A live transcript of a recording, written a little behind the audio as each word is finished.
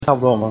差不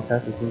多，我们开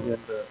始今天的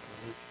主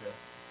日学。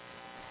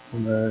我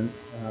们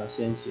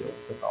先一起有一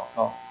个祷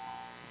告，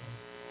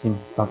请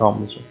祷告我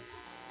们的主。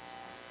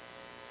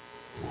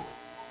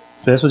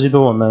主耶稣基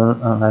督，我们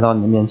来到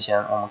你的面前，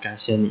我们感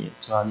谢你，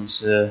主啊，你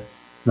是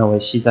那位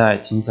昔在、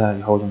今在、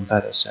以后永在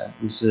的神，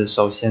你是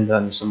首先的，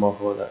你是末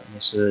后的，你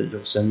是有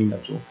生命的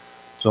主。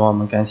主啊，我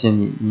们感谢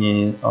你，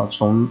你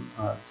从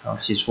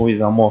起初一直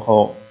到末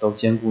后都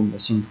兼顾你的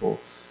信徒，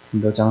你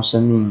都将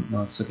生命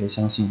赐给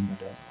相信你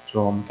的人。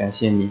主啊，我们感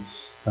谢你。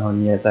然后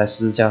你也在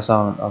十字架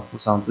上付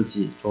上自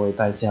己作为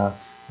代价，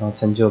然后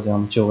成就这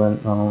样的救恩，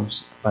然后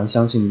凡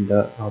相信你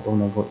的，然后都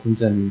能够因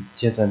着你，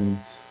借着你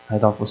来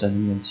到父神的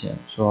面前。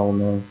说我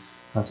们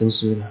真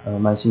是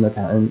满心的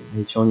感恩，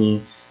也求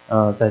你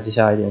在接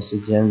下来一点时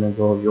间能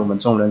够与我们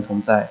众人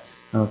同在，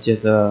然后借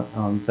着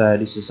在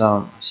历史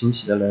上兴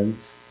起的人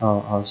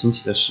兴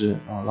起的事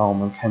让我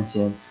们看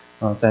见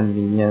在你里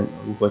面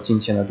如何敬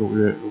虔的度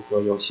日，如何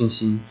有信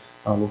心。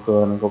如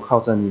何能够靠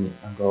着你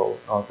能够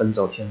奔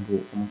走天路。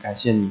我们感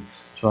谢你，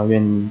说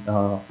愿你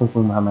丰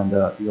丰满满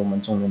的与我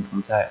们众人同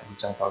在。我们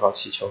将祷告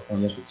祈求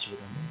奉耶稣基督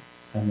的名，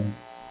阿门。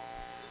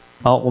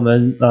好，我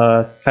们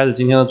开始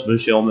今天的主日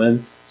学。我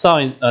们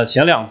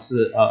前两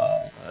次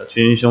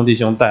群英兄弟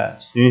兄带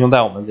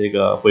我们这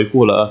个回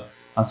顾了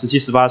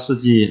17、18世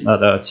纪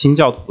的清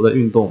教徒的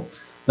运动。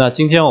那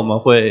今天我们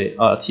会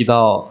提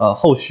到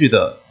后续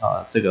的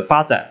这个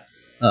发展，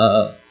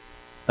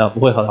不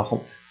会和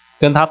后。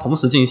跟它同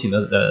时进行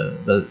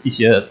的一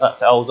些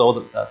在欧洲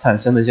的产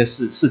生的一些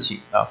事情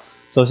啊。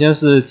首先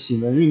是启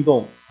蒙运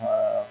动，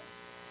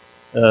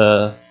这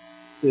个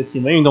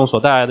启蒙运动所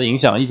带来的影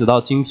响，一直到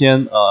今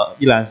天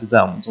依然是在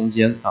我们中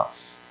间啊。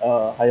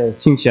还有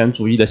敬虔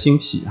主义的兴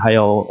起，还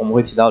有我们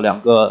会提到两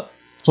个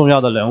重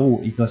要的人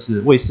物，一个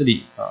是卫斯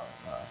理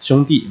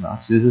兄弟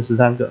其实是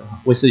13个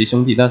卫斯理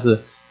兄弟，但是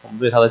我们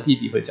对他的弟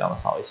弟会讲的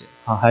少一些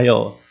还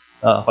有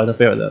怀特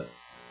菲尔德。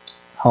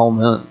好，我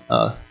们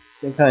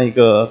先看一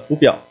个图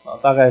表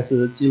大概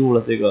是记录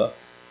了这个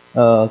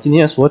今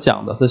天所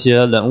讲的这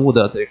些人物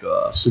的这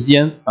个时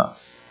间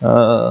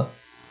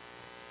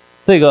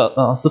这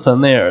个斯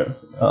彭内尔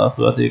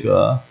和这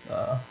个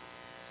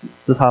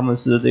他们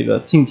是这个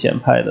敬虔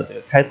派的这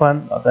个开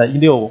端在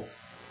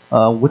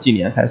1650几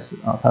年开始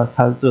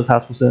这是他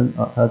出生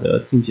他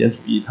的敬虔主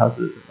义他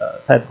是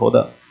带头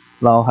的，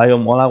然后还有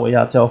摩拉维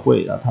亚教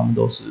会他们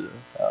都是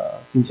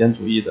敬虔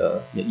主义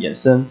的衍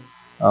生。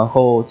然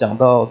后讲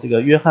到这个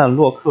约翰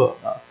洛克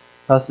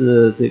他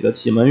是这个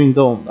启蒙运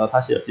动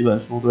他写了几本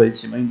书，对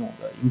启蒙运动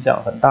的影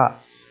响很大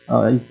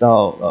一直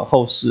到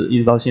后世，一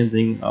直到现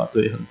今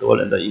对很多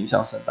人的影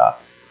响是很大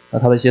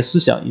他的一些思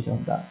想影响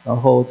很大。然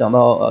后讲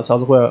到乔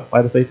治惠尔、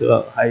怀特菲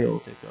德还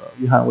有这个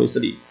约翰卫斯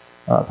理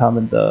他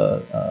们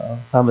的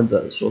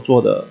所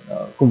做的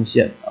贡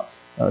献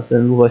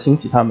神如何兴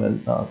起他们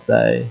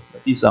在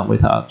地上为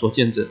他做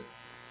见证。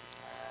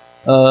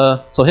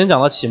首先讲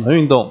到启蒙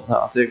运动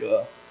这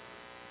个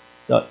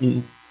叫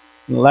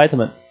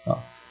enlightenment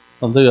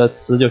从这个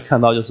词就看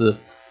到就是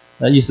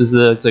意思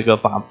是这个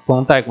把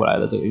光带过来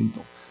的这个运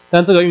动。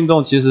但这个运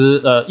动其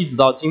实一直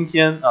到今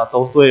天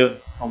都对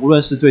无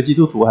论是对基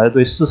督徒还是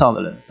对世上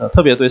的人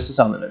特别对世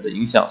上的人的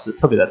影响是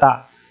特别的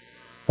大。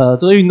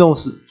这个运动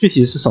是具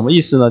体是什么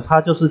意思呢？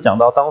它就是讲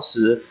到当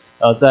时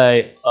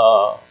在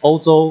欧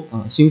洲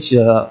兴起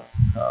了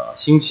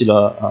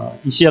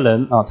一些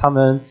人他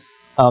们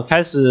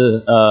开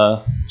始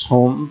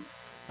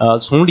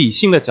从理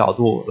性的角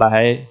度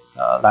来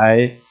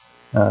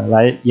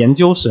研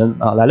究神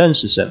来认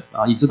识神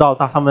以直到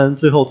他们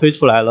最后推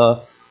出来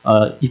了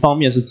一方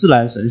面是自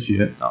然神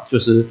学就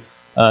是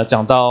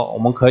讲到我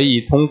们可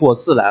以通过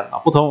自然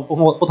不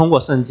通过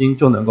圣经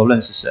就能够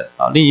认识神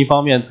另一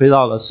方面推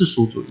到了世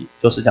俗主义，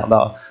就是讲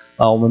到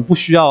我们不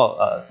需要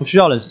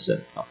认识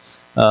神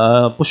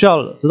不需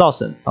要知道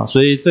神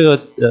所以这个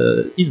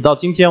一直到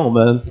今天我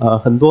们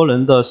很多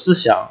人的思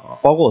想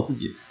包括我自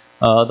己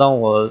当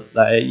我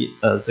来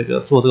这个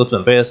做这个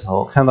准备的时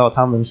候，看到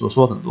他们所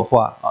说的很多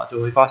话就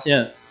会发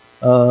现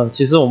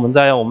其实我们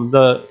在我们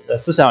的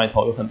思想里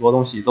头有很多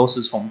东西都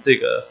是从这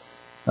个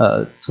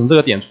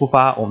点出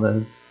发，我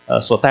们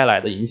所带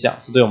来的影响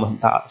是对我们很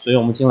大的。所以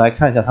我们先来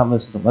看一下他们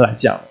是怎么来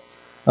讲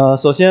的。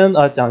首先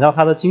讲一下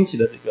它的兴起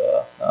的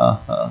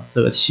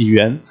这个起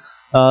源。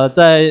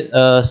在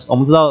我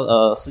们知道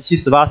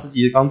17、18世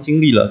纪刚经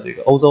历了这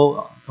个欧洲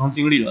刚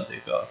经历了这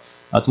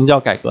个宗教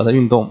改革的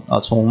运动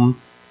从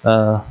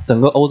整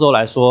个欧洲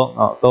来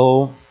说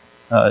都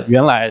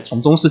原来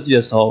从中世纪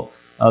的时候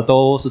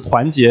都是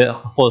团结，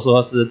或者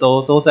说是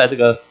都在这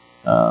个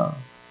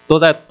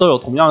都有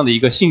同样的一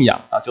个信仰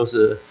就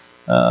是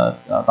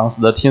当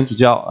时的天主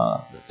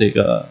教这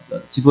个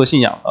基督的信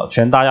仰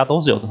全大家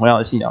都是有同样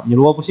的信仰。你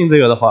如果不信这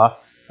个的话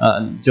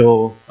你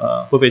就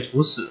会被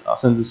处死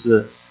甚至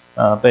是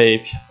被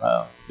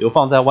流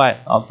放在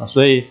外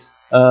所以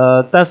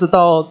但是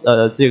到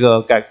这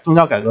个宗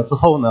教改革之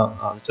后呢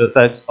就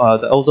在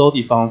欧洲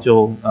地方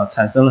就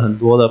产生了很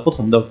多的不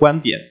同的观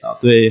点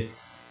对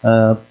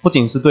不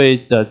仅是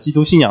对基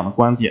督信仰的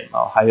观点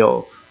还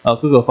有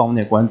各个方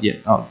面的观点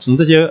啊。从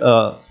这些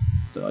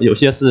有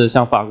些是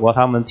像法国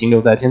他们停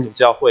留在天主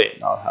教会，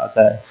然后他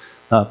在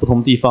不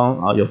同地方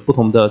啊有不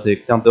同的这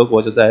个，像德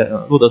国就在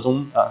路德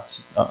宗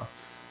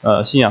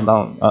信仰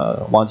当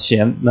往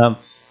前，那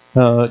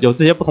有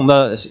这些不同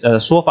的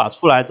说法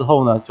出来之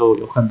后呢，就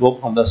有很多不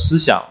同的思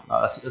想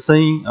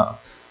声音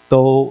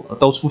都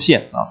出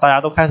现啊，大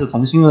家都开始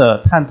同心的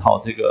探讨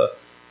这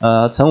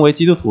个成为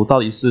基督徒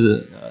到底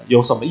是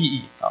有什么意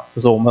义啊？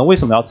就是我们为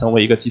什么要成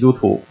为一个基督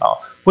徒啊？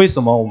为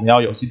什么我们要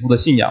有基督的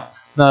信仰？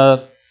那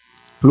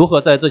如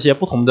何在这些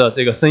不同的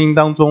这个声音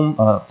当中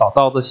找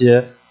到这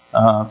些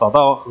找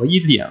到合一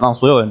点，让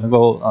所有人能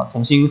够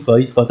同心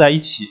合在一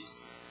起？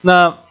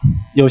那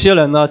有些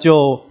人呢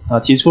就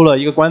提出了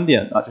一个观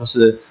点啊，就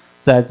是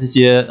在这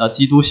些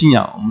基督信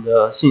仰我们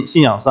的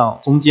信仰上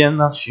中间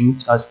呢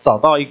找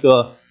到一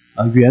个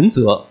原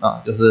则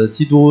啊，就是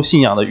基督信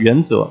仰的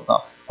原则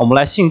啊，我们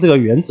来信这个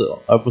原则，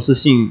而不是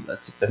信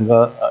整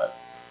个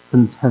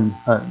很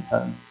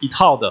一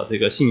套的这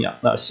个信仰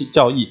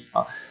教义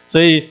啊。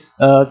所以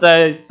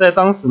在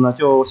当时呢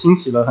就兴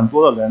起了很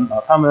多的人啊，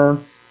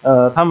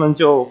他们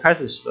就开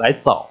始来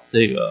找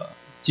这个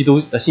基督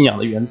信仰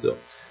的原则。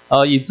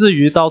以至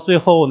于到最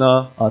后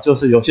呢，就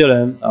是有些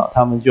人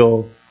他们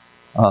就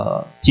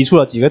提出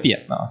了几个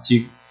点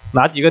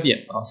哪几个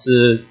点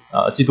是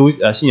基督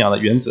信仰的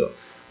原则？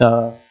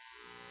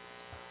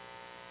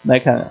来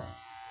看，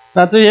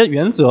那这些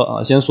原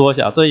则先说一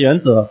下，这些原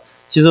则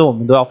其实我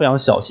们都要非常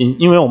小心，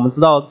因为我们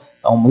知道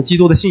我们基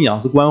督的信仰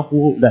是关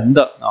乎人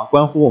的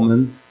关乎我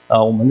们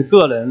的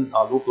个人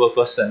如何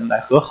和神来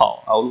和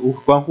好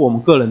关乎我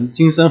们个人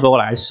今生和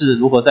来世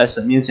如何在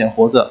神面前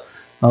活着。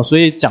所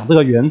以讲这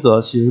个原则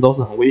其实都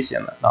是很危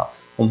险的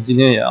我们今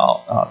天也要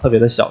特别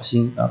的小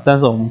心但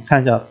是我们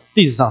看一下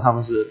历史上他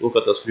们是如何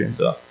得出原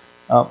则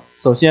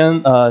首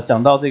先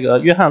讲到这个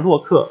约翰洛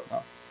克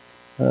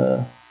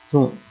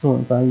中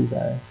文翻译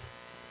来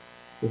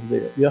就是这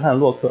个约翰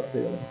洛克这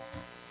个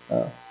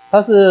人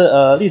他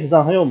是历史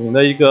上很有名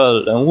的一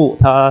个人物，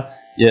他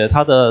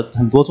的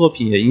很多作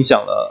品也影响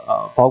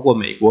了包括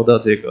美国的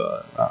这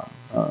个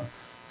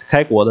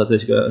开国的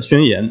这个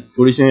宣言，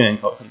独立宣言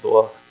有很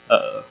多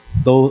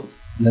都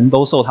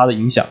受他的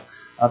影响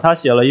他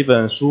写了一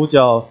本书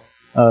叫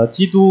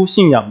基督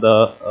信仰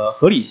的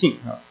合理性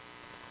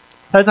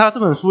在他这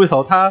本书里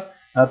头，他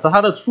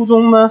的初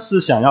衷呢是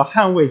想要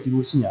捍卫基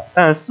督信仰，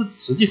但是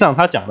实际上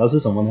他讲的是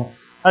什么呢？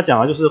他讲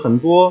的就是很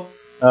多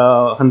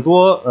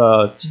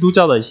基督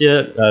教的一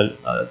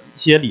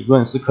些理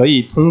论是可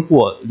以通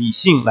过理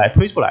性来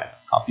推出来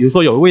的比如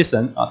说有一位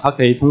神他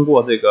可以通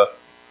过这个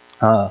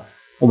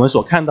我们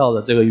所看到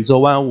的这个宇宙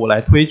万物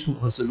来推出，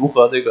或是如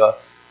何这个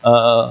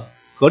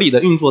合理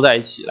的运作在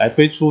一起，来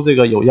推出这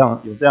个有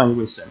这样一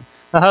位神。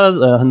那他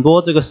的很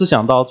多这个思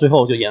想到最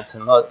后就演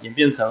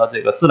变成了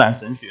这个自然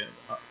神学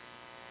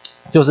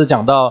就是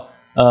讲到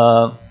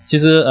其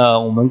实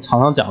我们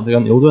常常讲这个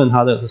牛顿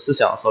他的思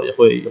想的时候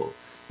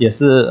也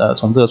是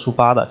从这个出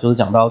发的，就是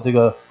讲到这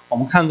个我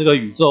们看这个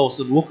宇宙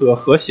是如何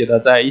和谐的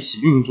在一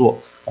起运作，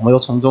我们又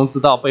从中知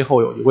道背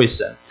后有一位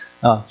神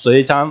所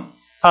以将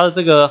他的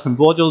这个很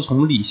多就是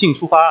从理性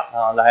出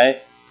发来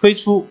推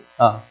出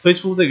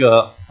这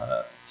个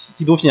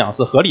基督信仰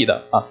是合理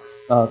的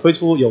推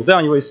出有这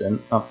样一位神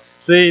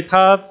所以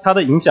他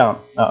的影响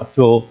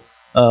就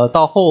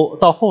到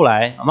后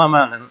来慢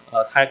慢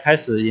他开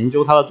始研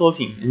究他的作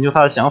品，研究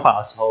他的想法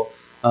的时候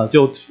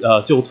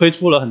就推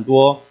出了很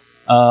多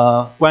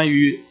关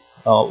于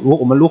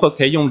我们如何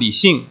可以用理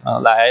性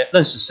来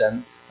认识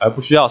神而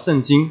不需要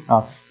圣经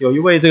有一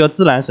位这个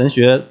自然神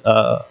学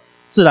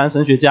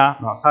家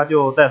他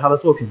就在他的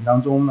作品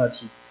当中呢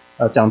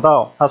讲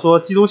到，他说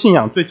基督信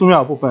仰最重要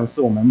的部分是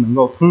我们能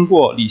够通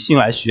过理性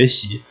来学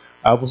习，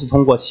而不是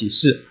通过启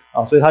示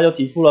所以他就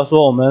提出了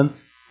说我们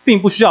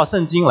并不需要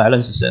圣经来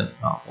认识神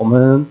我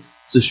们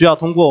只需要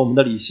通过我们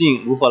的理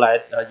性如何来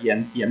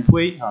演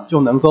推就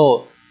能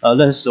够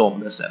认识我们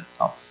的神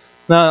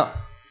那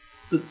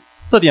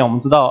这点我们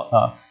知道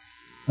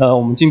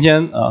我们今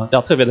天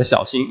要特别的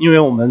小心，因为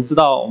我们知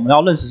道我们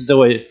要认识这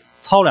位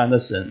超然的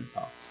神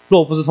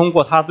若不是通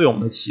过他对我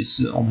们的启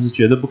示，我们是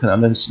绝对不可能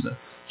认识的，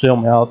所以我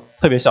们要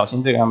特别小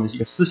心这样的一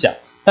个思想。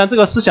但这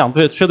个思想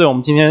却对我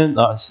们今天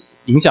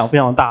影响非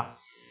常大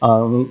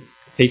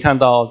可以看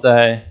到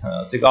在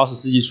这个20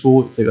世纪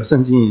初，这个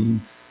圣经已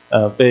经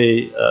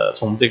被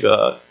从这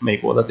个美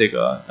国的这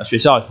个学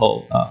校里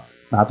头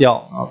拿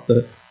掉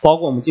包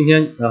括我们今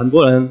天很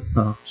多人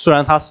虽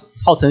然他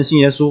号称信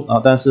耶稣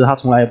但是他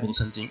从来也不读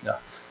圣经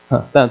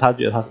但是他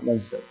觉得他是认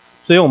识神，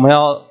所以我们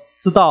要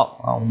知道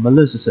我们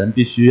认识神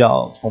必须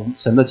要从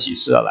神的启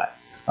示而来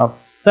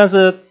但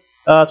是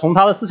从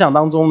他的思想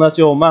当中呢，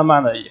就慢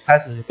慢的也开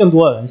始更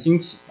多的人兴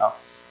起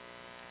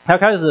他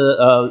开始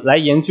来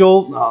研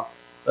究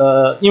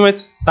因为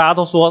大家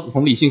都说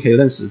从理性可以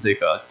认识这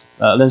个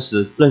认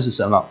识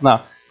神了，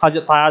那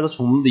大家就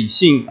从理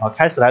性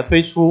开始来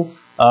推出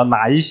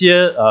哪一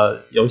些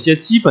有一些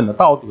基本的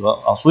道德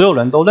所有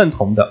人都认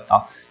同的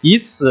以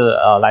此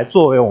来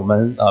作为我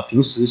们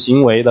平时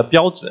行为的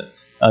标准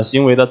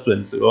行为的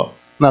准则。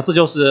那这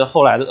就是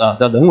后来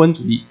的人文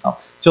主义啊，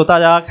就大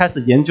家开始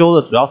研究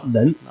的主要是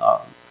人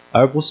啊，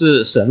而不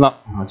是神了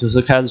啊，就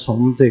是开始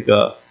从这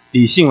个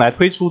理性来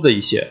推出这一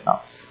些啊，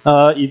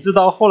以致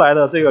到后来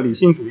的这个理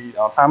性主义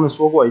啊，他们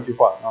说过一句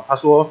话啊，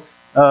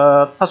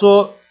他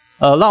说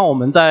让我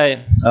们在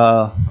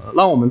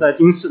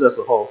今世的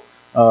时候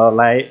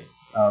来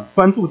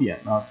关注点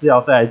啊是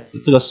要在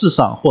这个世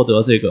上获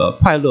得这个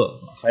快乐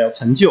还有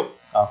成就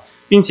啊，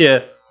并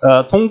且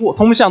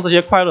通向这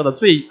些快乐的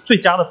最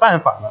佳的办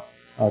法呢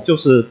就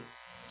是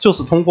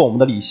通过我们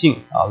的理性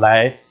啊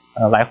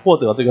来获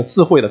得这个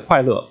智慧的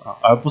快乐啊，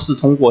而不是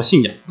通过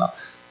信仰啊，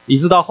以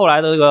致到后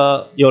来的这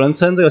个有人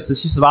称这个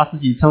17、18世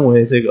纪称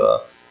为这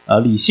个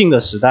理性的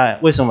时代，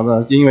为什么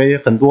呢？因为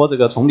很多这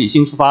个从理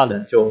性出发的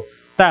人就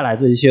带来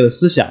这一些的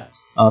思想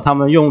他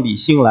们用理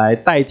性来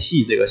代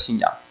替这个信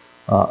仰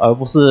而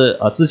不是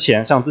之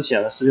前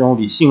是用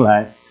理性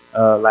来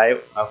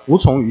服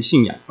从于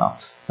信仰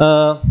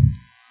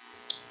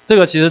这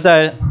个其实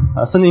在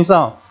圣经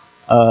上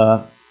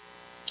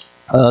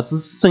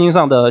圣经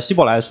上的希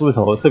伯来书里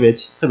头特别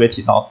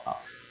提到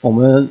我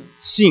们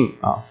信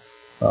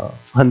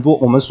很多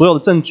我们所有的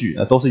证据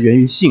都是源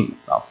于信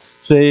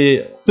所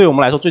以对我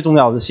们来说最重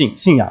要的是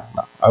信仰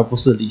而不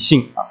是理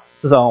性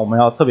这是我们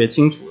要特别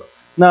清楚的。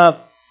那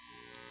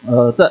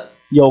在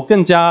有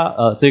更加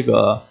这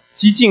个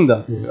激进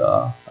的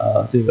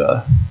这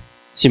个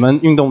启蒙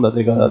运动的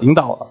这个领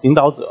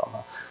导者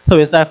特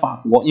别是在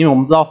法国，因为我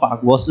们知道法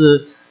国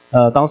是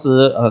当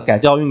时改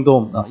教运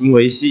动因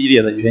为一系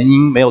列的原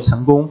因没有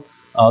成功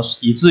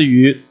以至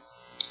于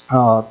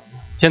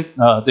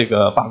这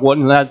个法国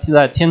仍然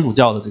在天主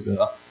教的这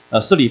个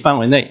势力范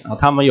围内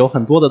他们有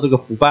很多的这个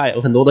腐败，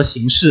有很多的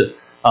形式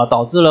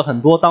导致了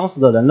很多当时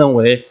的人认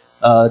为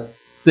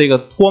这个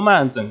拖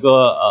慢整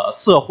个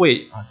社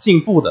会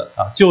进步的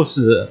就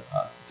是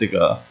这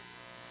个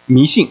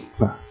迷信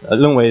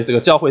认为这个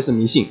教会是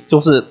迷信，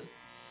就是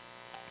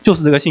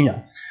这个信仰。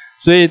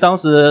所以当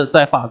时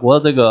在法国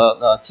的这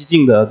个激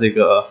进的这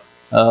个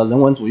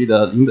人文主义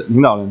的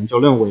领导人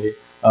就认为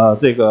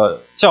这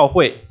个教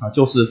会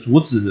就是阻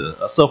止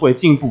社会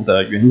进步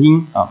的原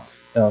因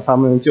他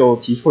们就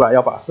提出来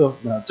要把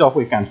教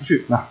会赶出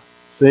去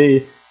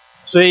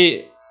所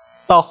以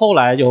到后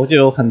来就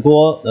有很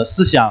多的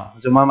思想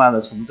就慢慢的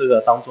从这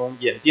个当中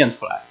演变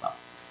出来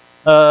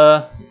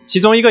其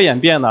中一个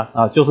演变呢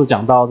就是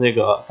讲到这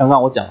个刚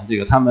刚我讲的这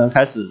个他们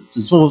开始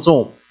只注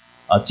重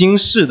今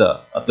世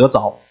的得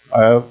着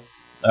而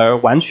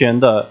完全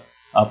的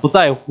不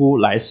在乎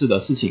来世的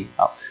事情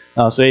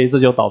所以这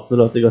就导致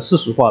了这个世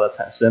俗化的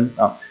产生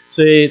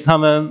所以他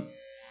们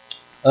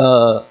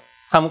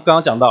刚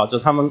刚讲到就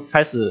他们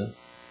开始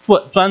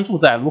专注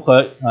在如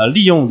何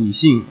利用理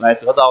性来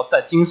得到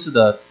在今世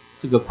的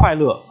这个快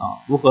乐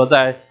如何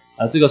在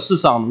这个世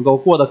上能够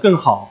过得更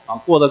好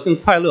过得更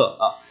快乐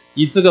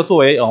以这个作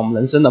为我们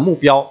人生的目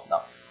标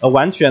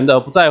完全的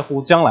不在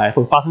乎将来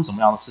会发生什么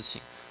样的事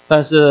情。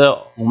但是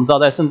我们知道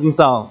在圣经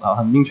上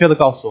很明确的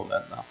告诉我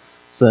们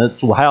是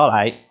主还要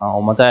来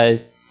我们在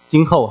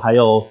今后还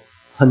有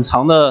很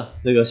长的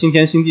这个新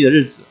天新地的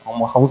日子，我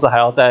们同时还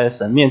要在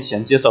神面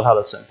前接受他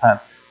的审判。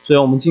所以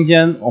我们今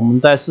天我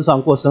们在世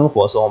上过生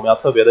活的时候，我们要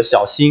特别的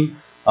小心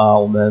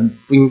我们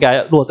不应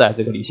该落在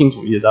这个理性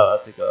主义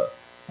的这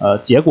个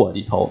结果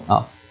里头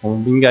我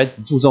们不应该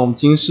只注重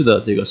今世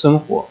的这个生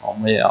活，我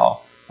们也要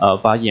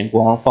把眼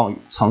光放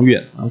长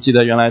远记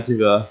得原来这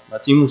个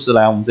金牧师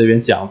来我们这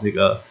边讲这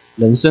个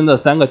人生的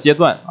3个阶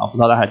段不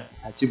知道大家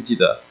还记不记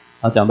得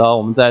讲到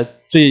我们在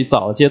最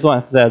早的阶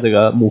段是在这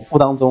个母腹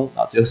当中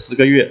只有10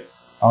个月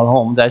然后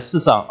我们在世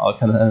上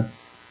可能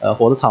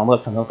活得长的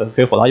可能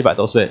可以活到100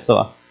多岁是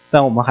吧？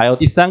但我们还有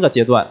第3个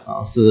阶段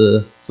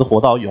是活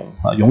到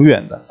永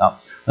远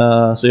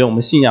的所以我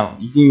们信仰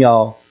一定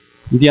要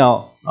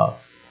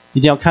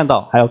看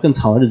到还有更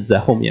长的日子在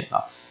后面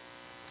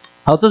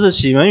好，这是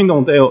启蒙运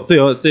动对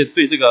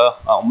这个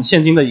我们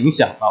现今的影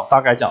响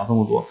大概讲了这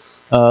么多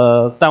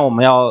但我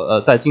们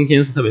要在今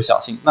天是特别小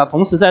心。那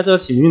同时在这个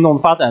启蒙运动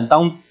的发展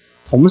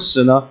同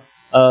时呢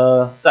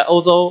在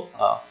欧洲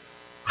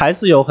还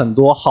是有很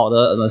多好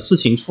的事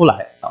情出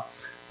来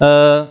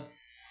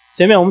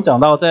前面我们讲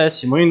到在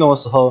启蒙运动的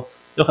时候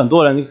有很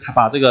多人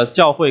把这个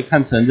教会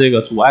看成这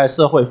个阻碍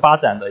社会发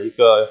展的一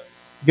个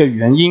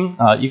原因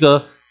一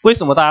个为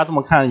什么大家这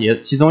么看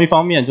也其中一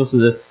方面就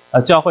是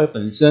教会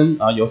本身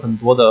有很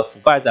多的腐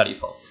败在里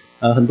头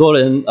很多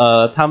人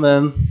他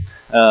们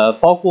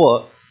包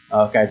括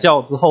改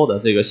教之后的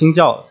这个新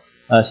教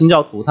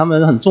徒他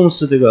们很重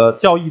视这个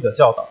教义的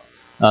教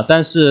导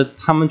但是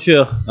他们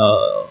却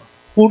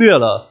忽略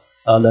了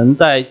人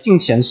在敬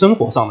虔生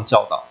活上的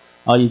教导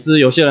以致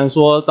有些人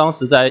说当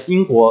时在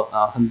英国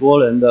很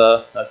多人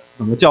的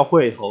整个教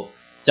会头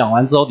讲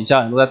完之后底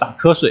下人都在打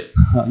瞌睡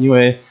因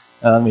为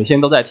每天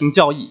都在听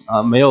教义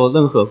没有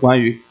任何关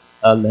于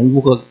人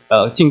如何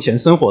敬虔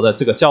生活的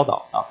这个教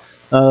导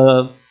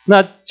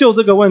那就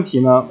这个问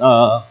题呢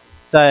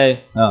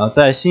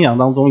在信仰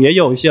当中也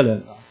有一些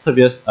人特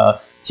别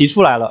提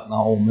出来了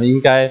我们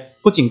应该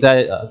不仅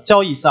在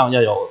教义上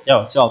要有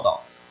教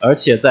导而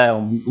且在我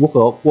们如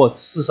何过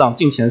世上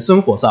敬虔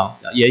生活上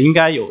也应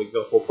该有一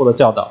个活泼的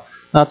教导。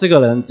那这个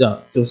人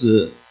就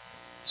是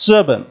施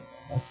尔本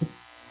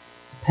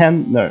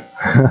Spanner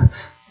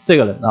这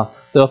个人啊，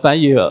这个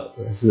翻译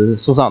是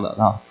书上的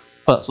啊，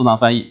书上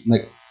翻译那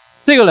个。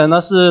这个人呢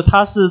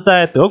他是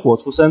在德国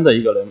出生的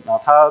一个人啊，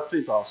他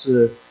最早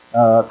是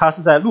他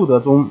是在路德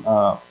中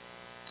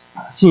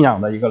信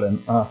仰的一个人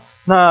啊。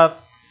那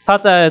他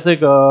在这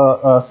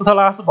个斯特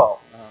拉斯堡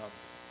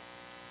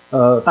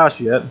大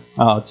学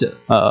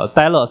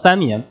待了3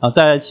年啊，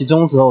在其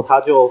中之后他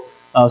就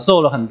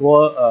受了很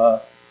多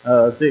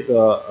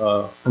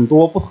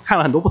看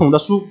了很多不同的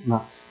书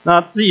啊。那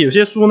自己有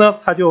些书呢，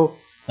他就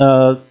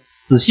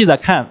仔细的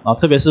看啊，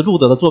特别是路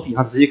德的作品，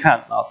他仔细看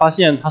啊，发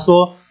现他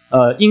说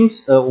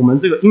我们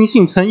这个因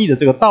信称义的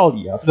这个道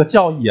理啊，这个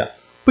教义啊，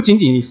不仅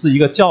仅是一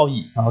个教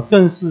义啊，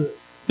更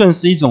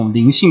是一种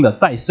灵性的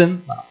再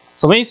生啊。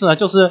什么意思呢？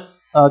就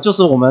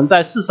是我们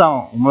在世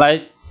上，我们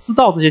来知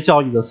道这些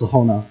教义的时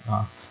候呢，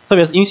特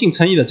别是因信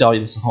称义的教义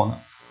的时候呢，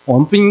我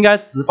们不应该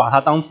只把它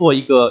当做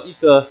一个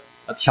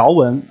条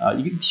文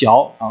一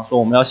条啊，说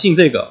我们要信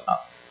这个啊，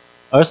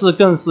而是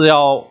更是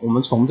要我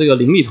们从这个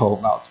灵里头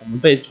啊，我们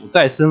被主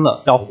再生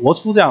了，要活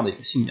出这样的一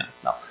个信仰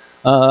啊。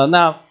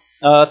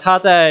他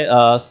在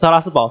斯特拉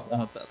斯堡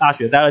大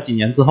学待了几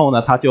年之后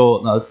呢，他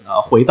就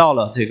回到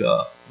了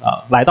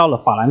来到了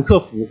法兰克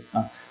福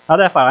啊。他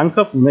在法兰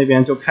克福那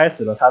边就开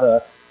始了他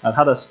的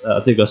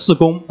这个事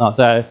工啊。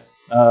在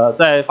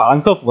法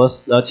兰克福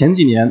的前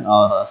几年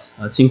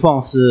情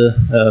况是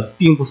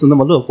并不是那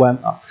么乐观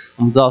啊。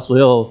我们知道所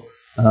有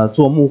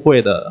做牧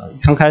会的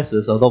刚开始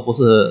的时候都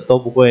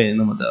不会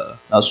那么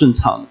的顺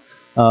畅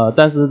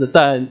但是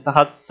在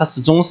他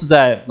始终是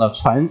在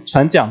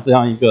传讲这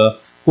样一个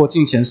过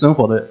敬虔生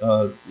活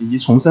的以及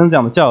重生这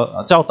样的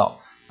教导。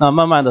那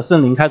慢慢的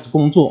圣灵开始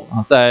工作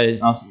啊，在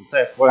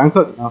法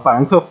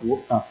兰克福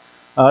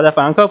在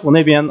法兰克福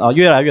那边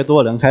越来越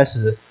多的人开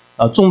始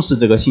重视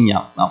这个信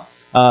仰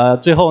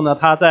最后呢，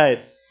他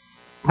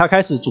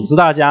开始组织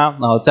大家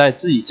在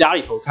自己家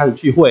里头开始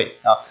聚会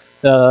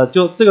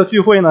就这个聚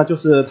会呢，就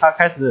是他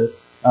开始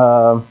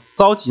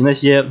召集那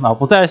些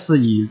不再是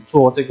以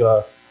做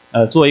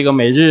一个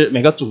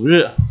每个主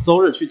日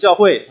周日去教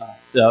会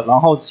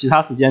然后其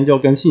他时间就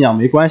跟信仰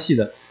没关系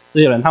的这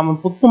些人，他们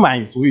不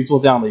满足于做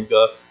这样的一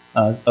个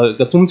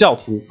宗教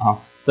徒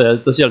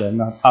这些人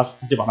呢，他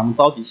就把他们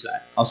召集起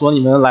来说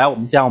你们来我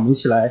们家，我们一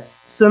起来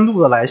深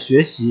入的来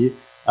学习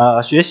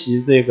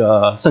这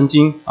个圣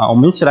经我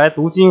们一起来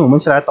读经，我们一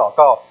起来祷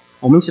告，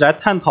我们一起来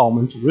探讨我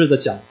们主日的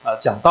讲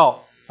道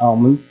我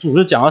们主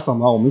日讲了什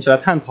么，我们一起来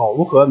探讨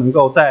如何能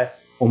够在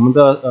我们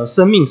的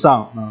生命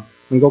上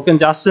能够更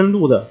加深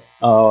入的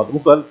如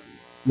何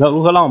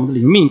让我们的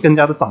灵命更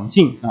加的长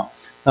进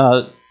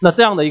那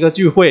这样的一个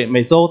聚会，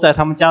每周在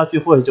他们家的聚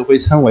会就会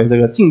称为这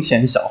个敬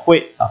虔小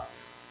会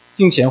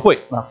敬虔会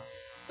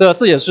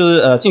这也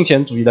是敬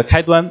虔主义的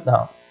开端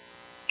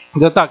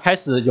开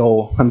始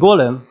有很多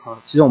人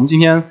其实我们今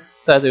天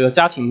在这个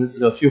家庭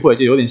的聚会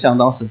就有点像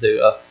当时这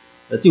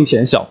个敬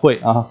虔小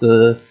会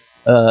是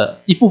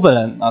一部分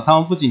人他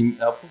们不仅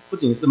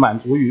是不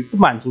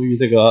满足于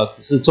这个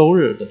只是周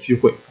日的聚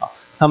会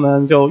他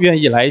们就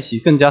愿意来一起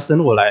更加深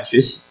入来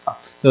学习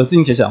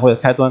敬虔小会的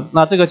开端。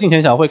那这个敬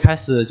虔小会开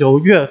始如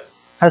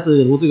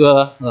这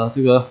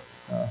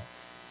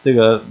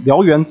个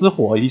燎原之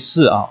火一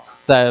事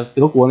在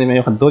德国那边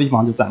有很多地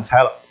方就展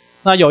开了。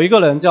那有一个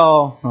人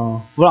叫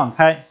弗兰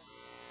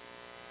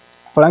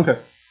克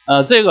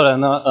这个人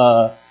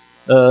呢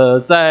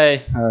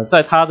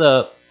在他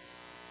的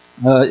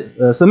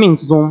生命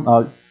之中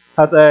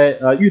他在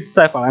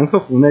法兰克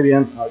福那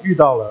边遇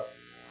到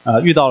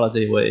了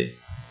这位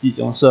弟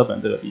兄舍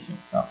本这个弟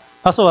兄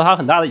他受了他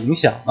很大的影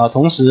响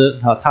同时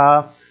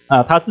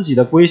他自己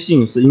的归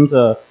信是因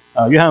着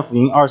约翰福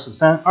音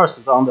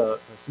20章的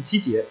17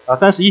节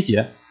31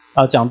节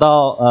讲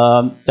到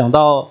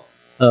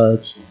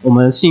我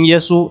们信耶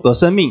稣的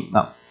生命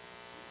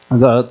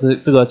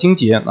这个经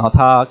节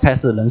他开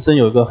始人生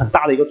有一个很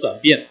大的一个转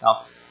变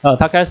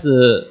他开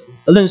始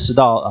认识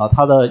到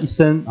他的一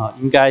生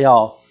应该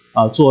要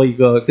做一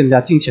个更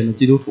加敬虔的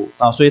基督徒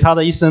所以他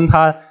的一生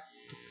他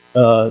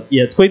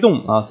也推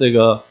动这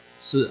个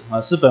施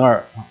本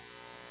尔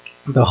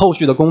的后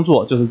续的工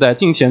作，就是在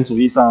敬虔主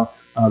义上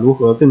如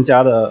何更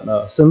加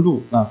的深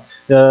入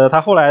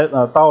他后来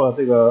到了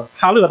这个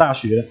哈勒大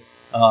学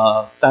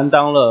担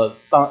当了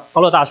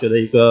哈勒大学的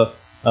一个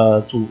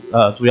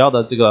主要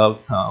的这个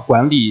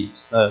管理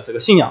这个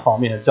信仰方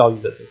面的教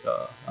育的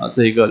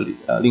这个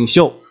领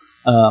袖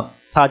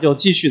他就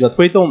继续的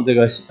推动这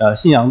个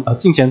信仰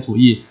敬虔主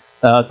义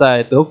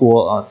在德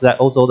国在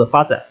欧洲的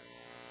发展。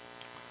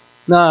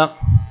那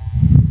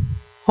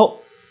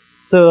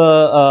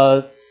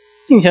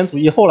敬虔主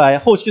义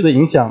后续的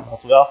影响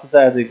主要是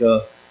在这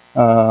个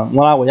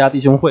摩拉维亚弟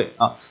兄会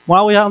摩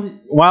拉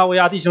维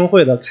亚弟兄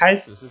会的开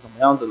始是什么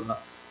样子的呢？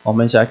我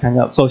们一起来看一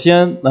下。首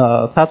先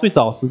它最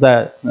早是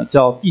在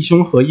叫弟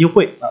兄合一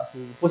会是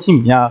波西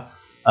米亚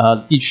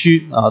地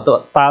区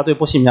大家对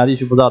波西米亚地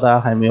区不知道大家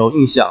还有没有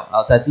印象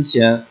在之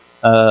前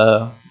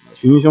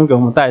徐云兄给我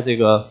们带这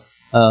个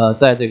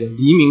在这个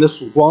黎明的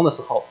曙光的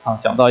时候啊，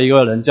讲到一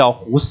个人叫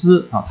胡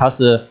斯啊，他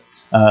是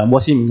摩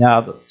西米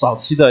亚的早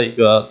期的一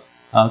个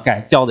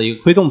改教的一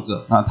个推动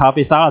者啊，他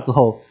被杀了之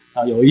后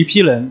啊，有一批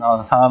人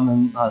啊，他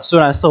们虽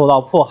然受到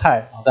迫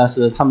害啊，但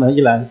是他们依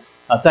然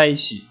在一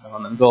起，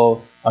能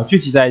够聚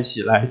集在一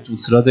起来组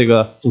成了这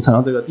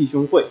个弟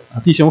兄会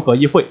啊，弟兄合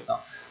一会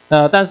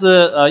啊。但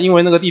是因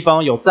为那个地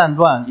方有战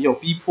乱，也有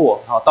逼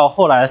迫啊，到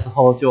后来的时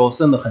候就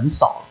剩的很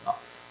少了啊，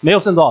没有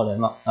剩多少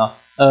人了啊。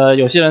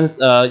有些人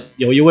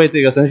有一位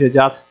这个神学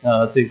家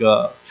这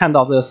个看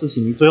到这个事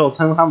情，最后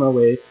称他们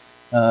为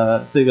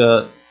这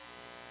个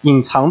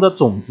隐藏的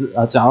种子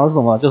啊，讲的是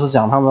什么？就是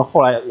讲他们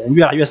后来人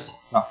越来越少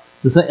啊，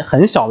只剩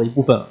很小的一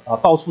部分啊，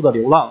到处的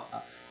流浪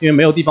啊，因为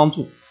没有地方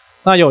住。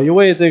那有一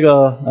位这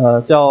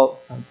个叫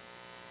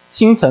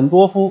辛陈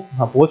多夫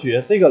啊伯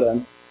爵，这个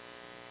人，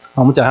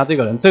我们讲一下这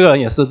个人，这个人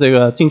也是这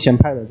个近前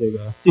派的这个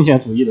近前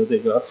主义的这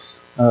个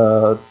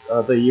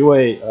的一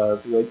位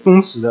这个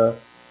忠实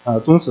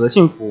的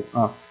信徒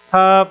啊，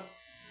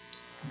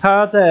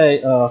他在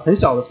很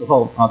小的时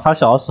候啊，他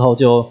小的时候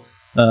就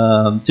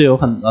有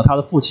他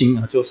的父亲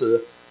啊，就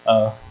是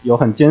有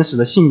很坚实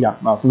的信仰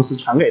啊，同时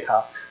传给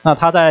他。那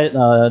他在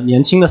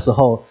年轻的时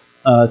候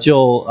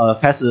就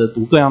开始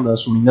读各样的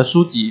属灵的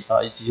书籍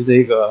以及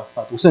这个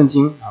读圣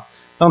经啊。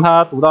当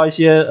他读到一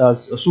些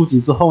书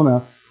籍之后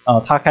呢，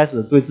他开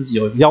始对自己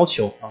有一个要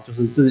求啊，就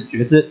是自己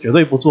绝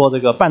对不做这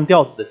个半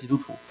吊子的基督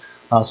徒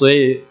啊，所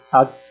以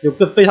他就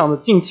非常的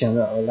敬虔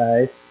的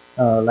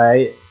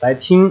来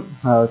听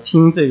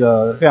这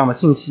个各样的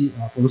信息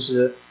啊，同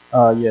时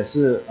也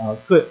是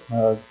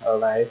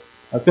来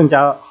更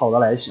加好的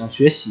来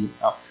学习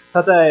啊。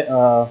他在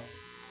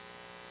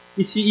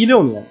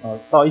1716年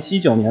到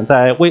1719年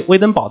在威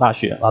登堡大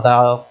学啊，大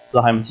家不知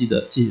道还有没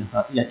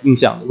有印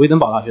象？威登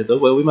堡大学，德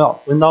国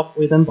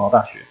威登堡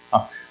大学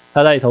啊，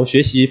他在里头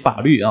学习法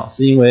律啊，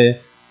是因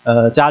为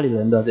家里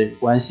人的这个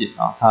关系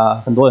啊，他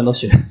很多人都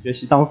学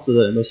习，当时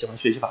的人都喜欢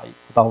学习法律，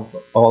包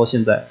括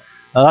现在。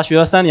他学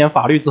了3年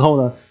法律之后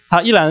呢，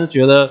他依然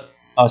觉得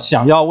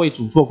想要为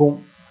主做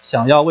工，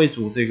想要为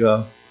主这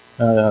个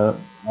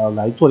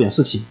来做点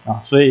事情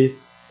啊，所以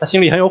他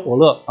心里很有火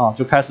热啊，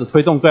就开始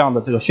推动各样的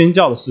这个宣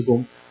教的事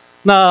工。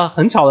那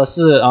很巧的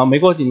是啊，没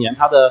过几年，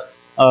他的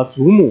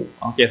祖母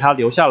啊给他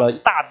留下了一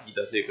大笔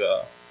的这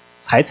个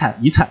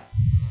遗产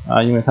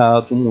啊，因为他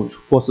祖母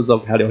过世之后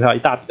给他留下一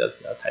大笔的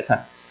财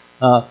产，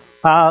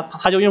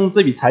他就用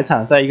这笔财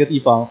产在一个地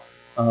方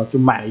就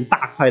买了一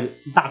大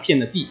片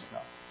的地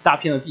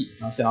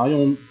啊，想要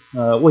用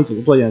为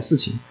主做一件事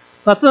情。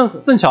那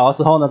正巧的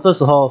时候呢，这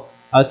时候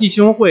弟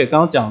兄会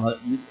刚刚讲了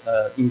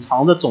隐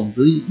藏着种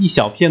子一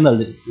小片的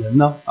人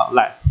呢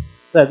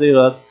在这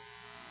个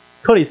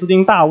克里斯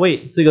汀大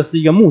卫，这个是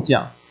一个木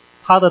匠，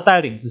他的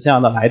带领之下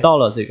呢，来到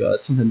了这个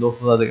辛陈多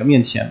夫的这个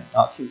面前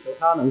啊，请求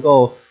他能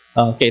够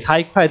给他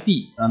一块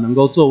地啊，能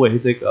够作为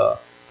这个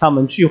他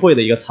们聚会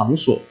的一个场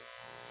所。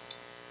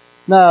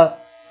那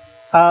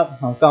他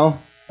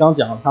刚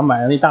讲他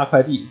买了一大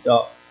块地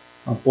叫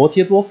博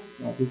贴多夫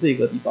啊，就这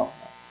个地方。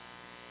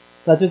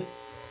那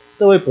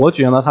这位伯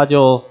爵呢，他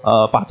就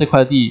把这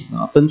块地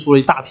分出了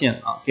一大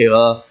片啊，给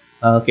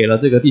了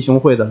这个弟兄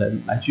会的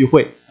人来聚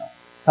会啊，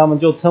他们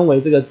就称为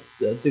这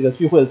个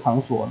聚会的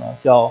场所呢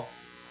叫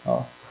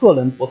特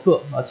伦伯特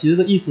啊，其实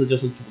的意思就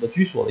是主的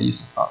居所的意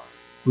思啊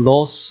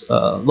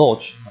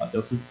 ，Lodge 啊，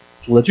就是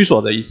主的居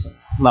所的意思。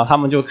那他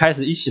们就开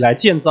始一起来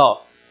建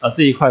造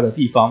这一块的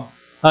地方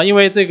啊，因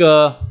为这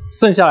个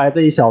剩下来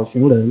这一小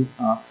群人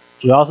啊，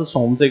主要是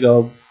从这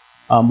个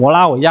摩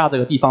拉维亚这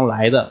个地方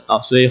来的啊，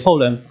所以后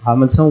人把他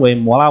们称为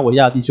摩拉维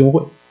亚弟兄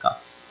会啊。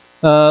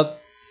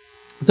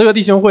这个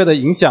弟兄会的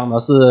影响呢，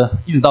是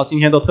一直到今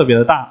天都特别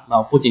的大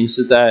啊，不仅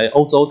是在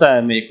欧洲，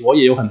在美国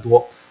也有很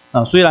多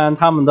啊。虽然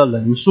他们的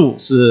人数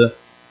是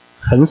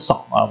很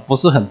少啊，不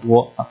是很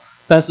多啊，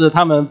但是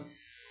他们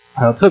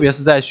特别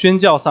是在宣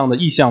教上的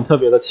意向特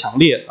别的强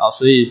烈啊，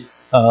所以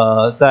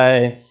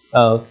在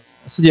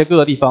世界各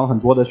个地方很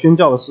多的宣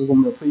教的事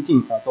工的推进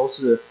啊，都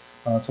是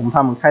从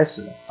他们开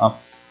始的啊。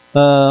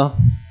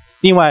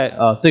另外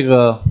这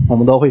个我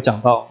们都会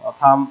讲到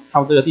他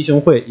们这个弟兄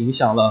会影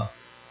响了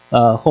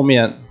后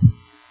面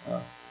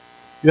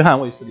约翰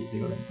卫斯理这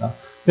个人啊。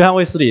约翰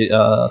卫斯理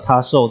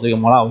他受这个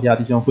摩拉维亚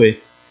弟兄会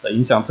的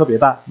影响特别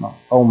大啊。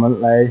我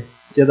们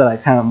接着来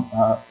看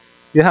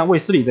约翰卫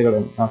斯理这个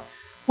人啊。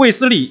卫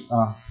斯理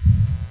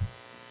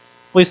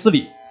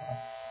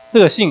这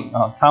个姓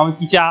啊，他们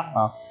一家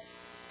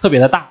特别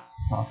的大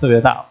啊，特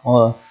别大。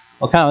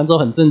我看完之后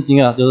很震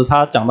惊啊，就是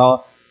他讲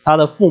到他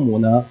的父母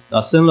呢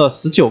生了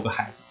19个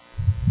孩子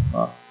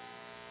啊，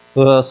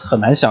这个是很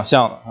难想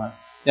象的啊，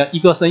要一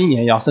个生1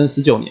年也要生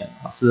19年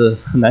啊，是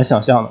很难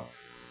想象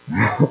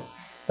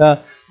的。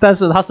但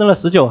是他生了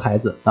19个孩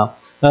子啊，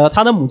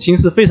他的母亲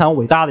是非常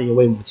伟大的一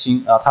位母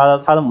亲啊，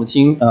他的母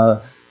亲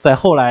在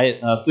后来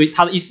对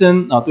他的一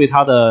生对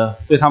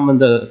他们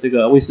的这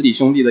个卫斯理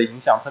兄弟的影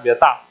响特别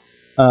大。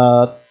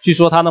据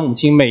说他的母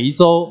亲每一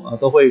周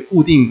都会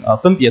固定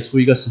分别出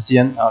一个时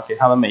间给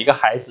他们每一个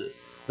孩子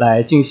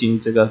来进行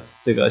这个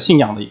信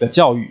仰的一个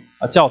教育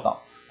教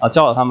导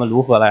他们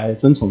如何来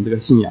遵从这个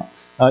信仰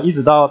一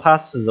直到他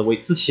死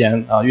之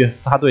前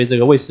他对这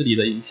个卫斯理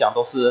的影响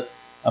都是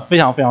非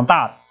常非常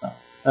大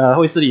的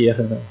卫斯理也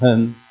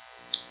很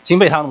钦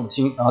佩他的母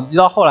亲直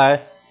到后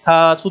来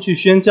他出去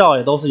宣教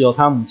也都是由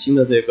他母亲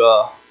的这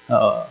个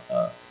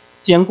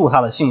兼顾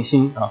他的信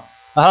心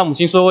他的母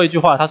亲说过一句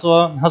话，他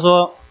说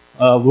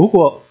如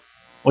果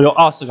我有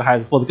20个孩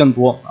子或者更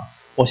多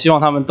我希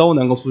望他们都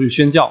能够出去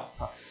宣教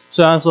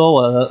虽然说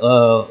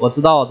我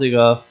知道这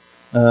个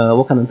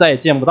我可能再也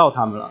见不到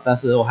他们了，但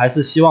是我还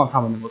是希望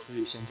他们能够出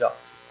去宣教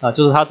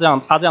就是他这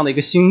样的一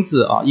个心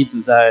智一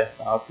直在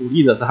鼓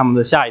励着他们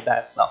的下一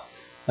代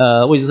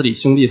卫斯理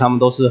兄弟他们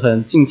都是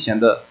很敬虔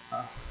的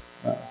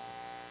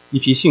一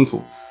批信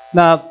徒。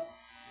那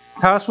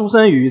他出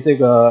生于这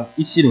个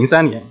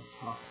1703年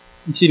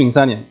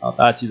1703年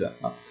大家记得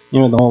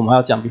因为等会我们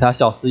要讲比他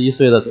小11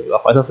岁的这个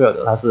怀特菲尔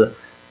德，他是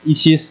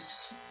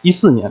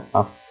1714年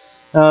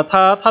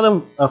他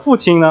的父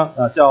亲呢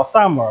叫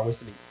萨姆尔·卫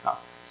斯理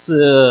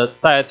是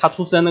在他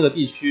出生那个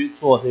地区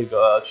做这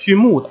个区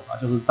牧的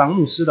就是当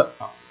牧师的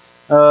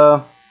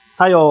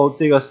他有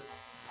这个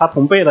他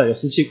同辈的有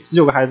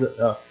19个孩子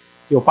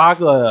有8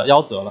个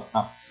夭折了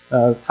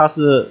他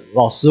是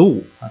老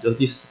15就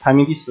是排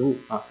名第15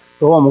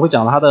等会我们会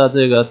讲他的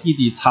这个弟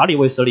弟查理·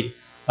卫斯理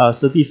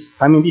是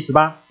排名第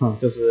18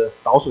就是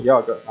倒数第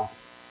2个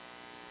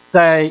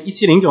在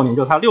1709年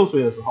就他6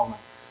岁的时候呢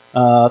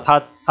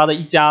他的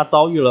一家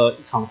遭遇了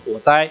一场火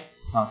灾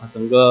他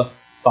整个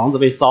房子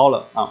被烧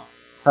了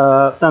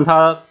但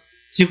他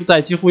几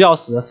乎要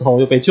死的时候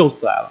又被救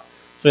出来了，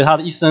所以他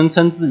的一生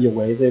称自己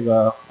为这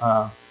个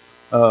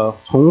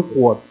从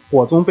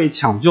火中被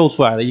抢救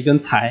出来的一根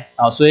柴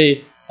所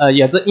以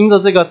也因着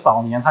这个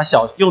早年他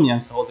小6年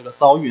时候这个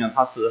遭遇呢，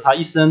他使得他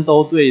一生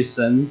都对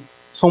神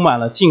充满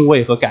了敬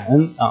畏和感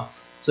恩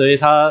所以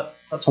他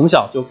从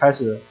小就开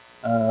始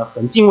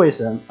很敬畏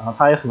神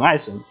他也很爱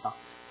神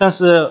但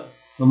是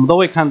我们都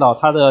会看到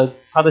他的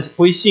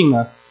归信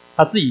呢，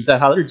他自己在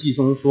他的日记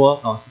中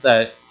说是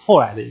在后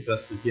来的一个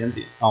时间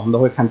点我们都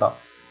会看到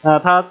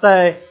他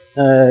在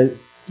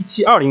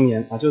1720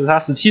年就是他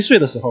17岁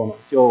的时候呢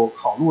就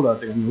考入了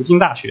这个牛津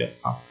大学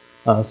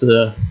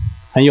是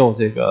很有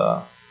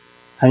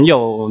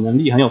能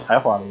力很有才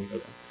华的一个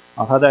人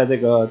他在这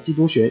个基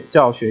督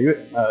教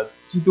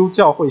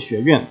会学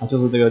院就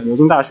是这个牛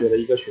津大学的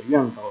一个学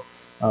院里头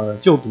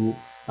就读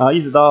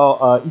一直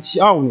到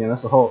1725年的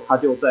时候他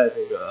就在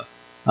这个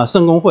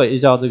圣公会也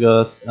叫这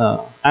个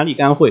安利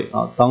甘会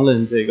担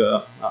任这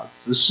个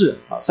执事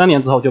3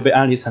年之后就被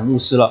安利成牧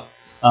师了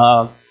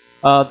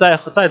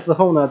在之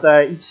后呢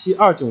在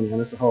1729年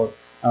的时候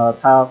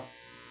他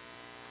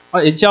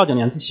1729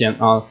年之前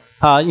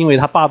他因为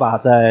他爸爸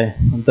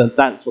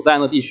所在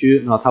的地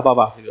区他爸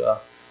爸这个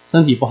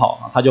身体不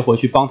好他就回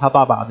去帮他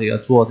爸爸这个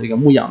做这个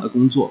牧养的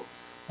工作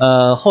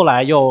后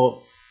来又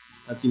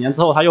几年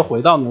之后他又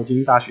回到牛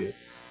津大学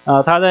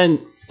他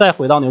再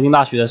回到牛津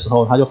大学的时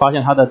候他就发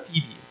现他的弟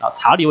弟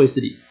查理·卫斯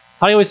理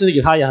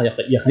他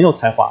也很有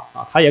才华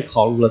他也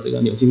考入了这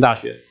个牛津大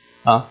学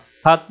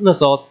他那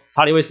时候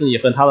查理·卫斯理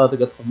和他的这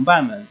个同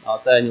伴们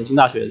在牛津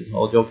大学的时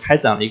候就开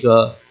展了一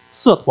个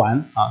社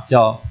团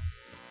叫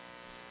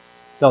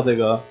这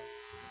个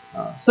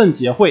圣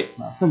洁会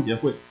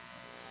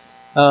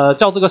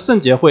叫这个圣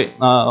洁会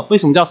为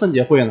什么叫圣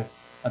洁会呢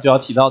就要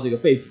提到这个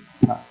背景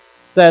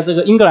在这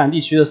个英格兰地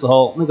区的时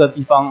候那个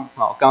地方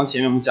刚刚前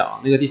面我们讲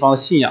那个地方的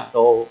信仰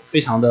都非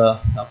常的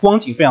光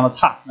景非常的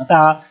差大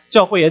家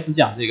教会也只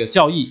讲这个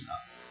教义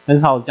很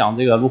少讲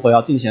这个如何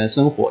要敬虔的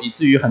生活以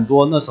至于很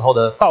多那时候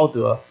的道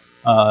德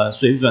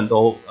水准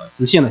都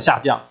直线的下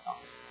降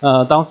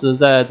当时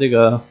在这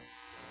个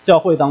教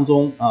会当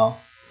中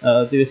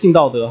这个性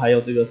道德还有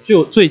这个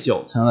醉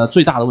酒成了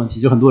最大的问题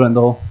就很多人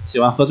都喜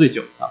欢喝醉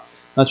酒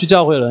去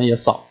教会的人也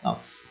少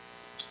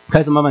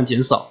开始慢慢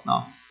减少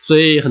所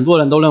以很多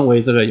人都认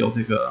为这个有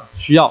这个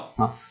需要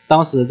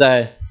当时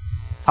在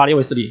查理·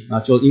卫斯理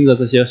就因着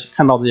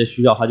看到这些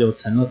需要他就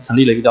成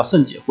立了一个叫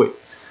圣洁会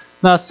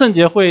那圣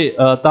洁会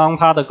当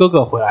他的哥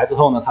哥回来之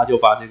后呢他就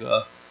把这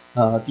个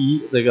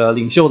这个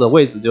领袖的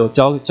位置就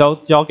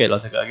交给了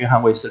这个约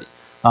翰·卫斯理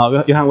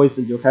约翰·卫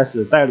斯理就开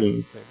始带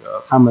领这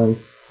个他们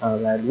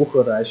来如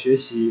何的来学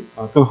习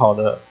更好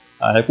的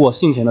来过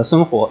敬虔的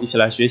生活一起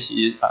来学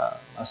习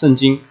圣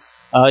经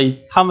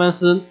他们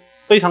是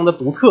非常的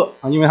独特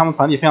因为他们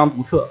团体非常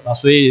独特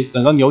所以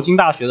整个牛津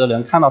大学的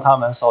人看到他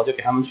们的时候就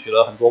给他们取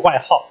了很多外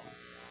号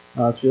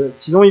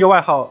其中一个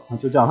外号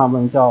就叫他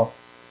们叫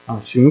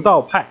循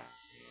道派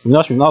什么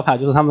叫循道派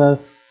就是他们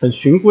很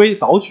循规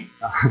蹈矩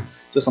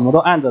就什么都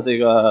按着这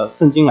个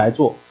圣经来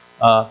做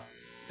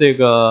这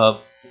个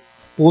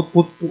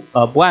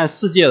不按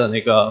世界的那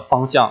个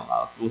方向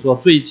比如说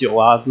醉酒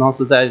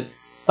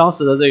当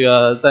时的这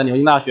个在牛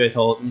津大学里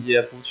头那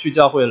些不去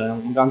教会的人我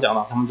们刚讲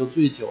了他们就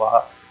醉酒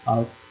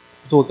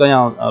做各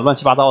样乱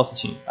七八糟的事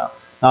情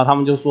然后他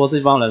们就说这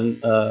帮人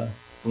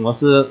怎么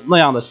是那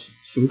样的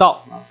循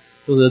道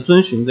就是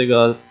遵循这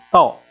个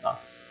道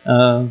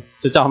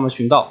就叫他们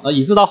寻道，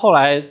以致到后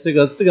来这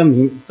个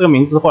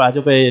名字后来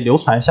就被流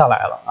传下来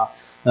了啊，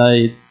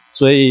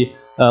所以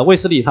卫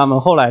斯理他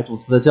们后来主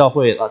持的教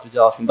会就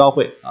叫寻道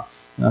会啊，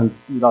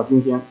一直到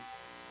今天。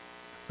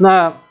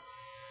那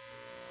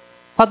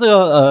他这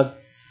个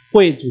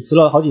会主持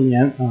了好几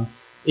年啊，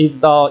一直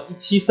到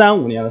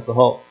1735年的时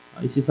候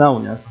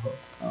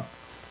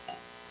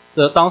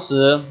这当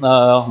时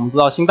我们知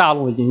道新大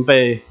陆已经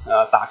被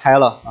打开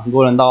了，很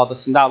多人到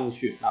新大陆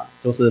去啊，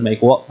就是美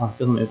国。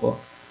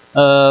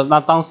那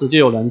当时就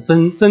有人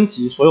征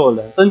集所有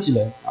人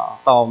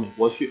到美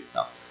国去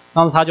啊。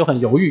当时他就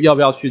很犹豫要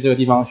不要去这个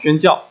地方宣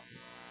教，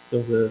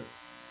就是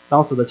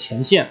当时的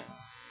前线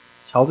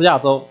乔治亚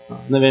州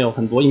那边有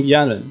很多印第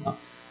安人啊，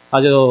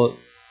他就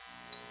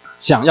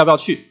想要不要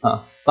去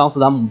啊。当时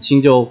他母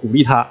亲就鼓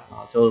励他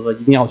就是说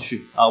一定要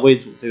去为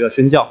主这个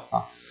宣教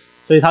啊。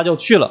所以他就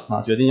去了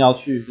决定要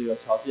去这个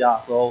乔治亚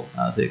州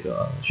这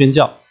个宣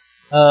教。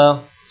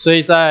所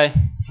以在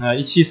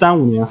1735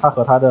年，他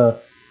和他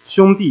的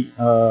兄弟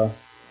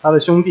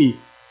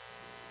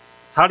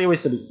查理卫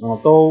斯理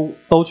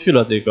都去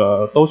了这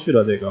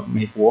个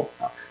美国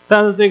啊。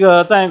但是这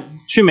个在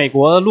去美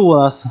国的路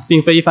呢，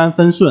并非一帆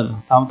风顺，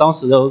他们当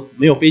时都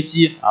没有飞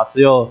机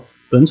只有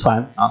轮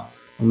船啊。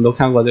我们都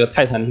看过这个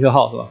泰坦尼克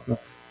号是吧？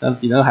但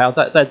比那个还要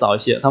再早一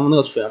些。他们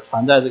那个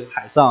船在这个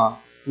海上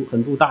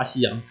横渡大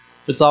西洋，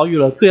就遭遇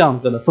了各样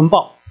的风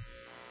暴。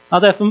那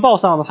在风暴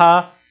上，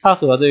他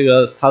和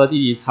他的弟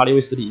弟查理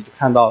卫斯理就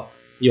看到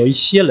有一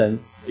群人，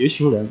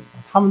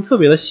他们特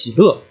别的喜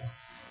乐。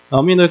然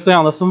后面对各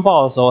样的风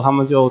暴的时候，他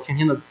们就天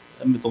天的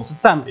总是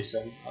赞美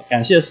神，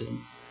感谢神，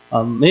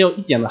没有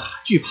一点的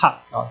惧怕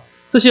啊。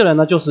这些人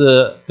呢，就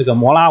是这个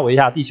摩拉维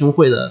亚弟兄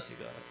会的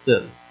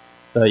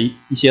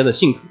一些的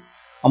信徒。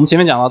我们前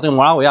面讲到这个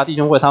摩拉维亚弟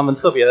兄会，他们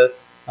特别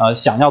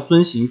想要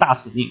遵行大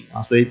使命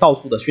所以到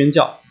处的宣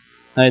教。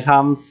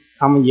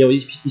他们也有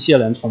一些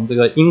人从这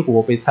个英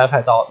国被差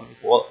派到美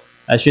国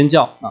来宣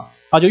教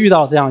他就遇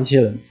到了这样一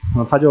些人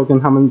他就跟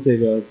他们这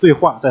个对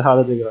话，在他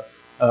的这个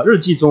日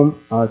记中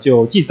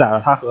就记载了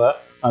他和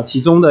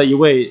其中的一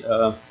位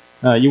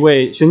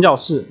宣教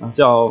士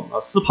叫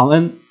斯庞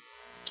恩。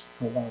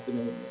我忘了这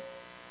边有没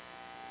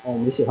有，我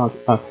没写上去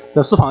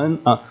叫斯庞恩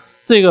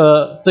这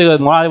个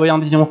摩拉维亚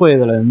弟兄会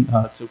的人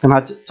就跟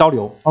他交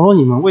流，他说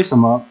你们为什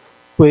么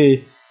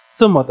会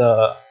这么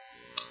的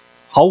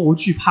毫无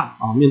惧怕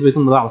面对这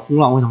么大的风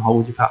浪为什么毫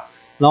无惧怕？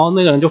然后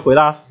那个人就回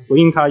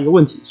应他一个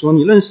问题，说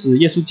你认识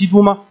耶稣基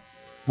督吗？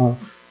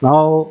然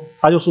后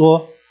他就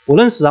说我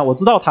认识我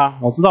知道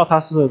他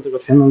是这个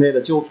全人类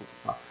的救主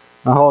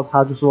然后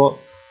他就说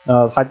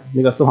他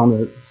那个斯庞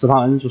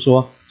恩就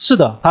说是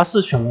的，他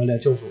是全人类的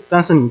救主，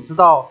但是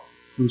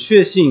你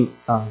确信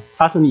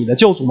他是你的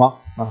救主吗？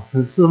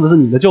是不是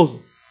你的救主？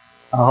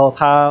然后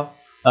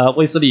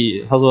卫斯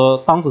理他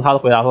说当时他的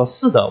回答说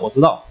是的，我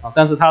知道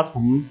但是他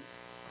从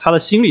他的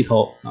心里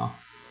头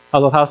他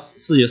说他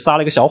也撒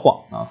了一个小谎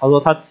他说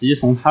他其实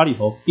从他里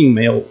头并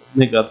没有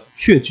那个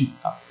确据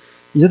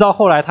一直到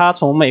后来他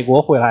从美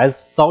国回来，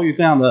遭遇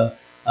各样的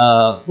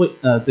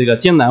这个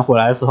艰难回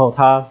来的时候，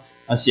他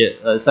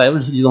在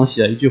日记中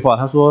写了一句话，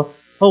他说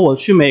我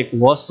去美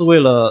国是为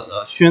了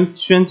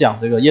宣讲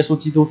这个耶稣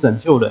基督拯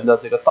救人的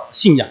这个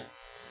信仰，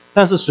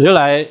但是谁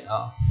来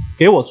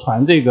给我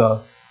传这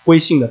个归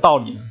信的道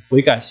理呢？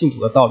悔改信徒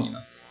的道理呢？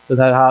这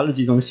在他日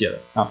记中写的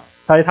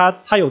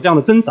他有这样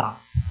的挣扎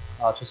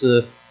就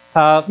是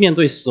他面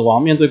对死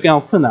亡，面对各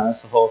样困难的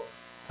时候，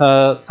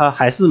他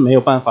还是没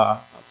有办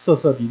法彻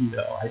底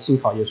的来信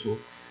靠耶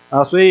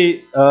稣所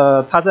以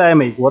他在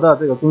美国的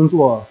这个工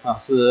作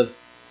是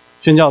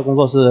宣教工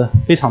作是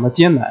非常的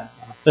艰难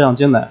非常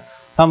艰难。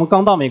他们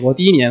刚到美国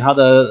第一年，他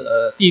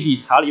的弟弟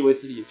查理卫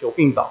斯理就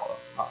病倒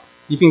了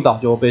一病倒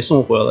就被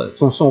送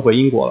回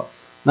英国了。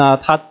那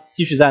他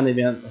继续在那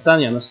边3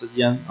年的时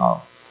间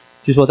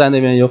据说在那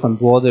边有很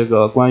多这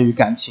个关于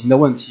感情的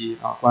问题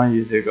关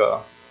于这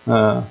个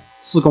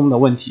事工的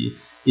问题，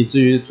以至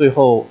于最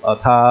后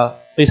他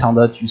非常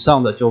的沮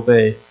丧的就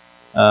被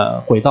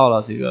回到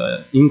了这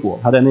个英国。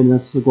他在那边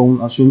事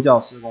工宣教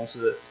事工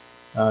是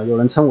有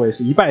人称为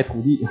是一败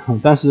涂地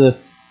但是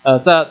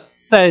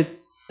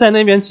在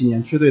那边几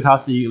年却对他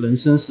是一个人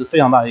生是非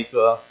常大的一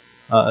个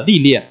历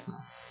练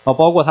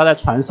包括他在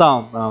船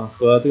上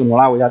和这个摩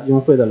拉维亚弟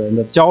兄会的人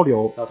的交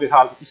流对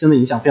他一生的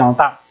影响非常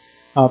大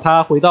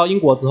他回到英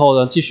国之后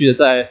呢，继续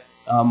在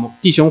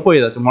弟兄会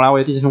的摩拉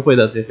维亚弟兄会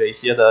的这个一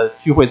些的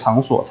聚会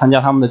场所参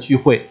加他们的聚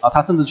会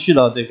他甚至去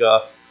了这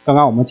个刚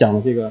刚我们讲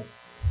的这个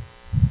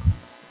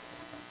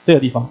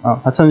地方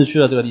他甚至去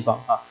了这个地方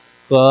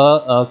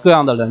和各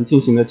样的人进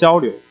行了交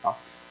流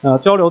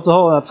交流之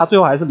后呢，他最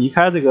后还是离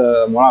开这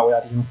个摩拉维亚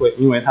弟兄会，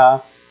因为他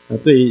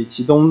对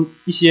其中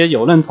一些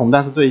有认同，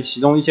但是对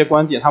其中一些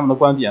观点，他们的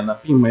观点呢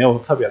并没有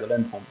特别的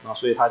认同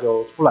所以他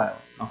就出来了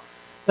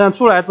但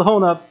出来之后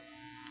呢，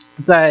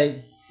在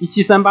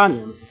1738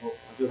年的时候，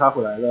就是他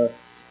回来的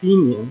第一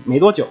年没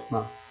多久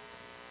他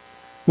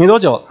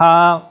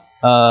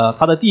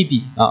的弟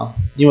弟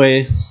因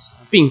为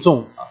病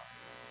重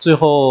最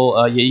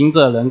后也因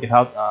着人给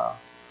他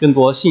更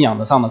多信仰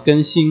的上的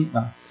更新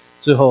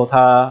最后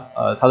他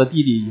的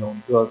弟弟有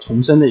一个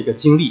重生的一个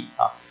经历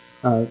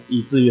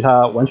以至于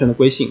他完全的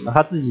归信。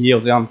他自己也有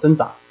这样的挣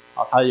扎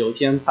他有一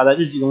天他在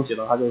日记中写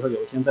到，他就是说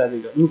有一天在这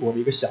个英国的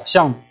一个小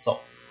巷子走，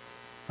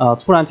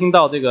突然听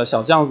到这个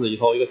小巷子里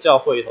头一个教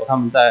会里头他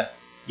们在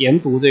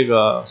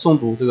诵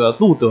读这个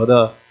路德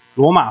的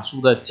罗马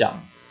书的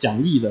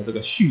讲义的这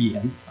个序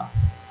言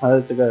他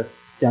的这个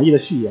讲义的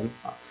序言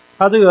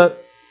他这个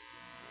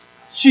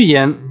序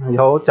言以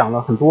后讲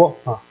了很多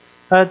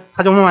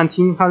他就慢慢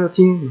听，他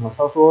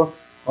说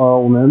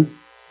我们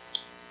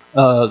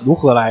如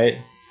何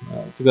来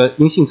这个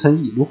因信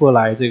称义，如何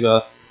来这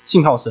个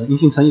信靠神，因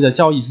信称义的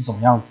教义是什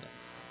么样子的。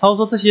他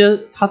说这些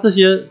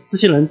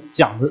人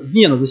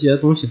念的这些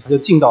东西，他就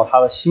进到他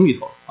的心里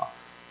头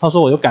他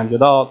说我就感觉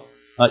到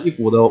一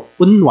股的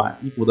温暖，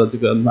一股的这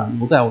个暖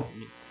流在我里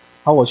面。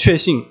我确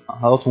信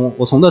他说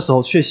我从那时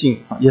候确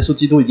信耶稣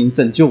基督已经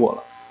拯救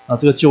我了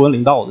这个救恩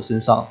临到我的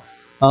身上。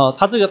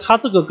他这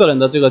个个人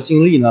的这个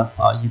经历呢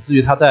以至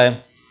于他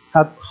在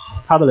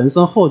他的人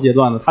生后阶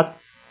段呢，他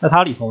在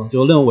他里头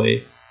就认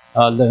为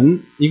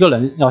一个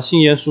人要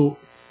信耶稣，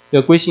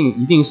这个归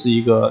信一定是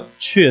一个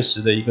确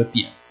实的一个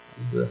点，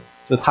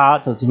就他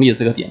这经历的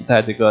这个点，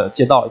在这个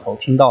街道里头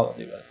听到了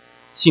这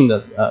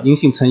个因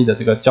信称义的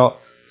这个教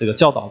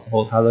导之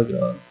后，他这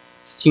个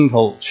心里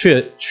头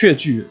确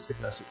据这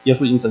个耶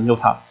稣已经拯救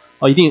他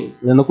一定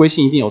人的归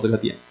信一定有这个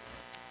点，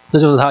这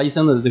就是他一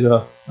生的这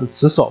个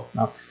持守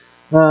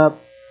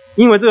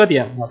因为这个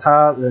点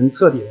他人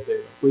彻底的这个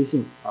归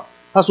信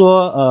他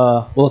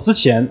说我之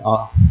前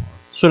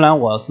虽然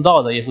我知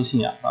道的耶稣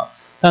信仰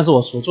但是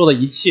我所做的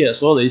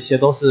所有的一切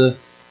都是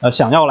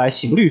想要来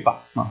行律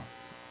法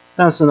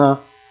但是呢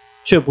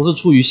却不是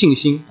出于信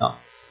心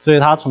所以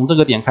他从这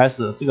个点开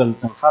始，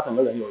他整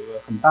个人有一个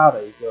很大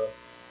的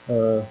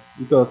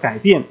一个改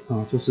变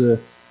就是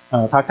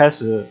他开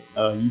始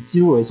以基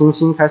督为中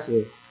心，开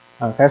始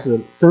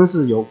真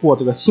是有过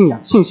这个信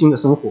心的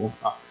生活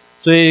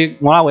所以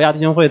摩拉维亚弟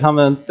兄会他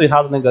们对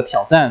他的那个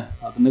挑战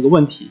的那个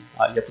问题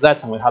也不再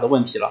成为他的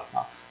问题了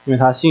因为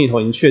他心里头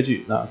已经确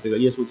据这个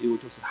耶稣基督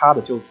就是他的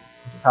救主，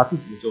就是他自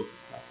己的救主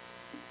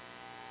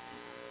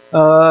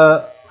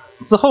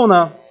之后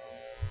呢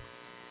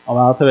我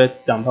们要特别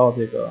讲到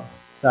这个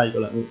下一个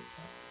人物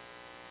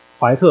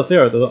怀特菲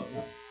尔德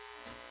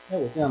我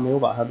现在没有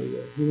把他这个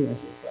英文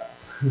写出来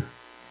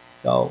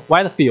叫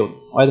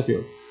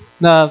Whitefield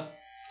那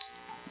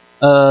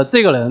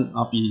这个人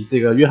比这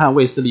个约翰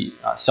卫斯理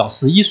小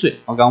11岁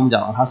刚刚我们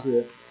讲了他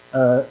是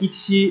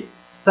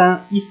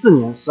1714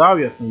年12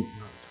月份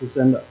出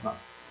生的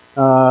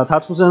他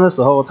出生的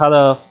时候他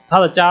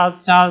的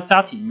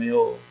家庭没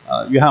有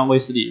约翰卫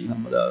斯理那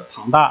么的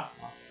庞大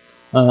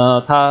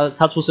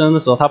他出生的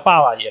时候他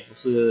爸爸也不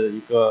是一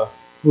个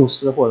牧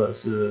师或者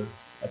是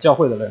教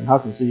会的人，他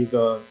只是一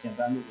个简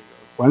单的这个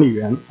管理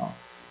员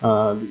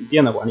旅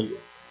店的管理员。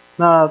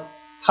那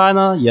他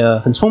呢也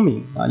很聪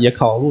明也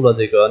考入了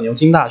这个牛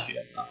津大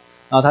学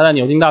他在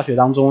牛津大学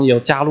当中也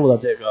加入了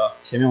这个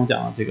前面我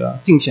讲的这个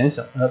敬虔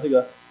这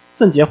个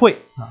圣洁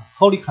会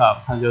Holy Club，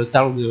 他就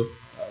加入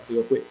这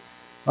个会。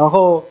然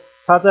后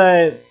他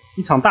在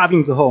一场大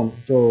病之后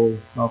就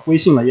归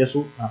信了耶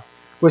稣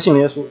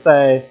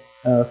在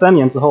3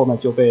年之后呢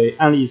就被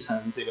安立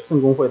成这个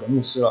圣公会的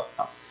牧师了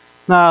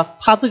那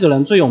他这个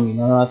人最有名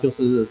的呢就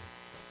是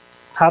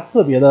他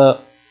特别的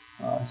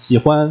喜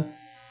欢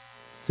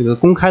这个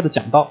公开的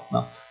讲道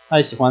他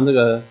也喜欢这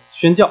个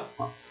宣教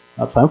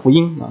传福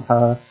音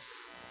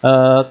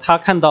他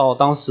看到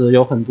当时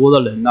有很多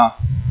的人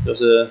就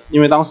是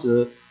因为当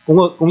时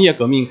工业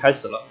革命开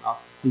始了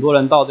很多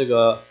人到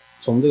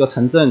从这个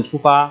城镇出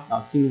发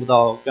进入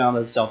到各样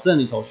的小镇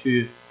里头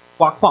去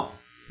挖矿，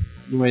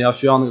因为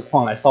需要那个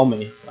矿来烧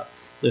煤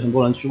所以很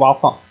多人去挖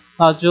矿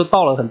那就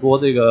到了很多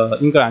这个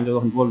英格兰就有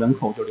很多人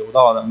口就流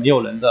到了没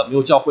有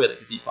教会的一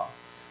个地方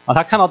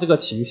他看到这个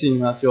情形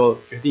呢就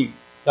决定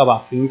要把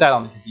福音带到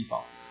那些地方，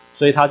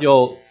所以他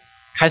就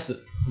开始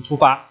出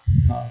发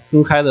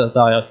公开的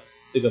到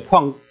这个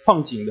矿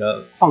井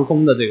的矿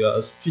工的这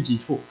个聚集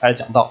处开始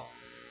讲道。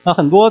那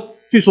很多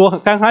据说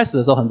刚开始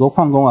的时候很多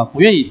矿工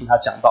不愿意听他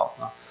讲道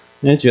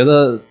因为觉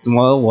得怎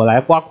么我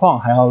来挖矿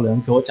还要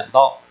人给我讲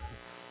道，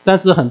但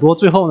是很多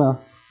最后呢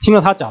听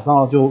了他讲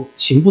道就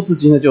情不自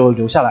禁的就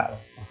流下来了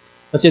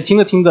而且听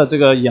着听着这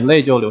个眼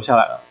泪就流下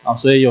来了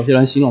所以有些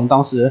人形容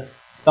当时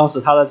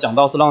他的讲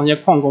道是让那些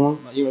矿工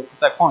因为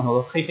在矿里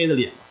头黑黑的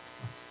脸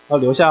要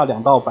留下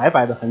2道白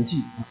白的痕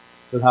迹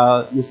就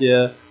他一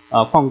些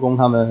矿工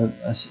他们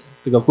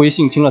这个归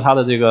信听了他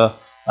的这个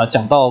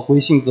讲道归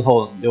信之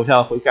后留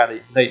下悔改的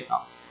眼泪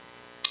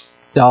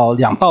叫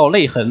2道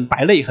泪痕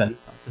白泪痕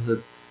就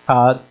是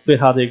他对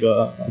他这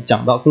个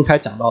公开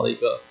讲道的一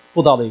个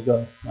布道的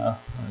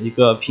一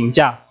个评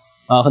价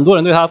很多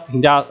人对他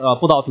评价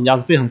布道评价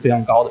是非常非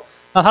常高的。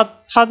那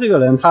他这个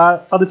人他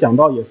的讲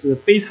道也是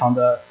非常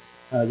的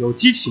有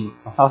激情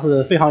他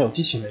是非常有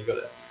激情的一个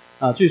人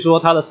据说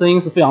他的声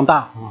音是非常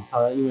大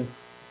他因为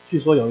据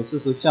说有一次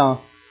是像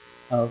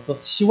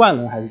7万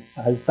人还是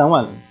3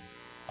万人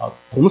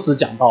同时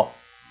讲道，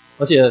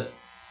而且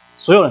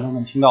所有人都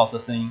能听到这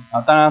声音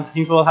啊。当然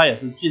听说他也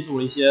是记住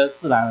了一些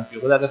自然的，比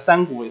如说在这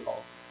山谷里头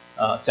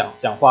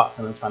讲话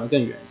可能传得更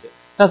远一些，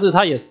但是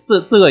他也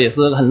这个也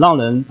是很让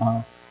人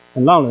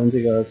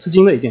这个吃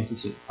惊的一件事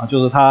情啊，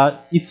就是他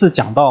一次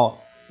讲到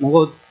能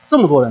够这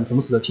么多人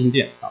同时的听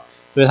见啊，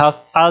所以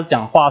他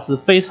讲话是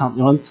非常，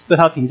有人对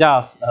他评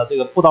价这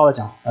个布道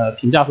的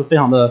评价是非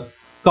常的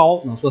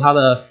高，说他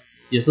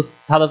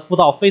的布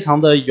道非常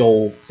的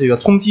有这个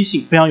冲击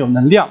性，非常有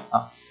能量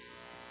啊。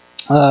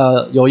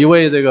有一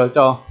位这个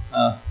叫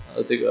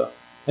这个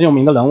很有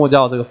名的人物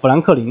叫这个富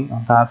兰克林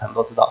啊，大家可能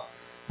都知道。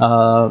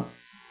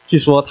据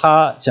说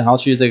他想要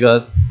去这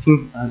个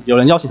听，有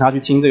人邀请他去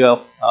听这个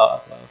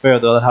菲尔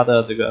德他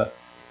的这个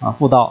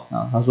布道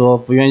啊，他说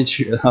不愿意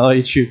去，然后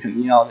一去肯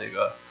定要这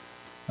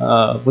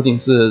个不仅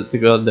是这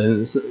个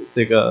人是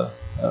这个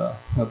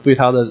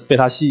被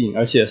他吸引，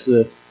而且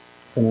是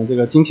可能这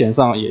个金钱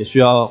上也需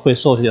要会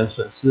受一些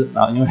损失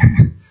啊，因为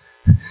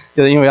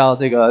就是因为要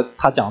这个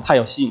他讲太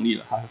有吸引力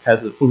了，他就开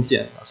始奉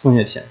献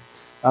钱，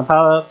然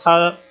后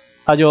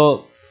他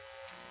就，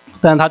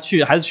但是他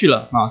还是去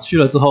了啊，去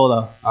了之后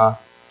呢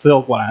最后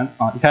果然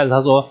一开始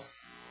他说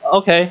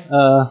OK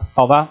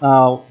好吧，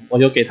那我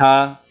就给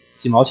他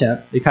几毛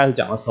钱，一开始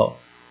讲的时候，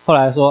后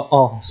来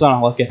说算了，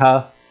我给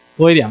他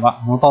多一点吧，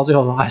然后到最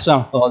后说算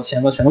了，我的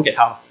钱全都给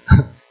他了，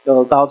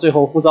就到最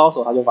后呼召的时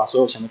候他就把所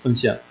有钱都奉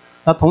献了。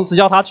那同时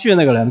叫他去的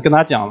那个人跟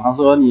他讲，他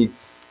说你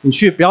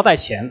去不要带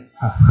钱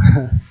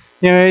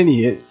因为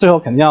你最后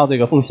肯定要这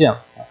个奉献了。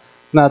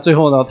那最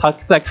后呢，他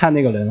再看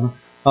那个人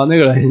那个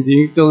人已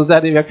经就是在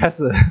那边开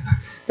始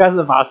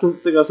把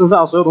这个身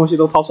上所有东西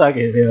都掏出来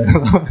给别人，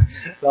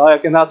然后要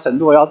跟他承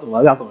诺要怎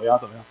么样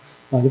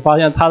就发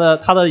现他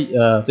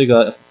的这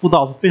个布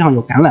道是非常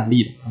有感染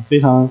力的，非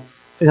常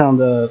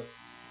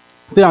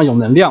有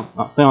能量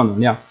非常有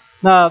能量。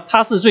那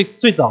他是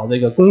最早这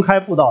个公开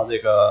布道这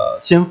个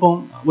先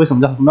锋为什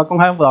么叫公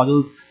开布道？就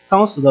是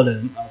当时的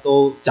人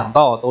都讲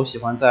道都喜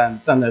欢站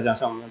在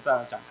像我们站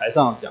在讲台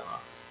上讲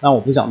那我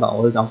不是讲道，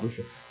我是讲主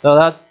学，然后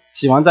他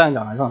喜欢站在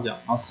讲台上讲，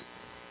然后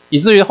以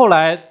至于后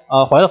来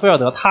怀特菲尔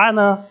德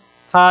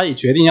他也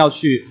决定要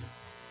去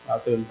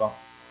这个地方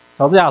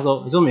乔治亚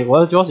州，也就是美国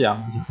的乔治亚，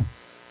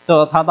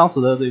就他当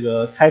时的这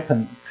个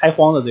开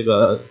荒的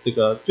这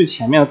个最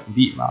前面的土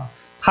地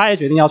他也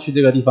决定要去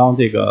这个地方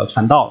这个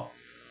传道。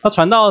他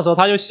传道的时候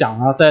他就想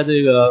在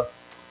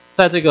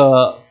这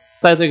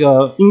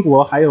个英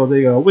国还有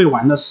这个未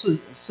完的事业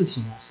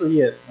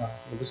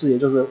不是事业，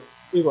就是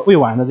未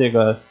完的这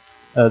个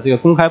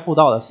公开布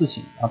道的事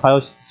情他又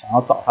想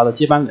要找他的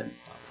接班人，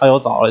他又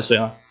找了谁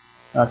呢？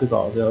就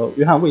找了这个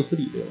约翰卫斯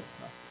理这个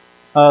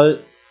人。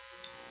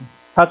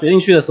他决定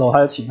去的时候，他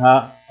就请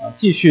他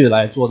继续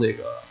来做这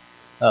个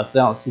这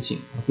样的事情，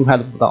公开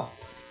的布道。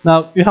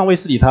那约翰卫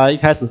斯理他一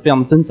开始非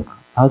常挣扎，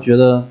他觉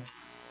得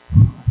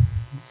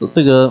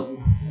这个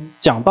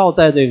讲道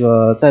在这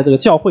个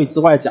教会之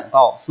外讲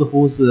道似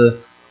乎是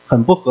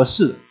很不合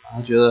适的，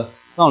他觉得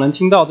让人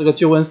听到这个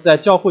救恩是在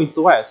教会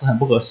之外是很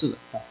不合适的。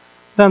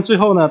但最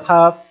后呢，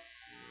他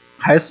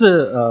还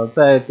是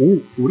在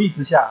鼓励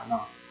之下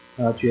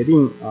决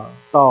定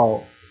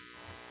到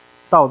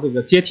这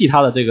个接替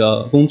他的这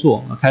个工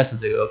作，开始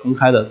这个公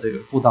开的这个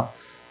布道。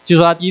据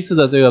说他第一次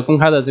的这个公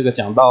开的这个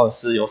讲道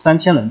是有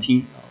3000人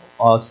听，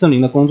圣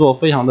灵的工作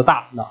非常的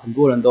大，很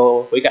多人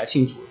都悔改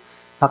信主了。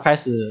他开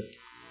始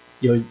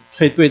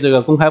对这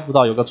个公开布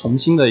道有个重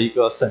新的一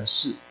个审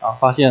视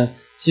发现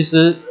其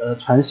实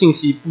传信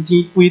息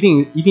不一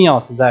定要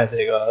是在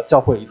这个教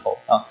会里头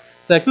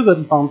在各个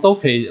地方都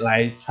可以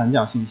来传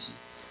讲信息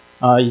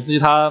以至于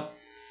他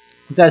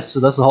在死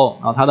的时候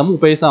他的墓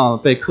碑上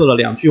被刻了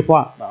2句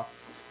话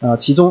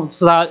其中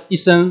是他一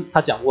生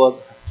他讲过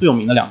最有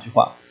名的2句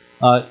话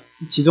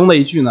其中的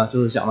一句呢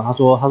就是讲了他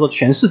说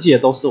全世界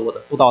都是我的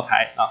布道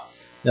台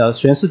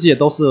全世界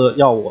都是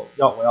我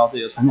要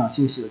这个传讲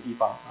信息的地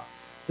方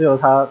这就是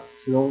他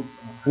其中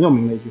很有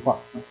名的一句话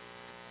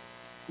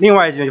另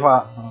外一句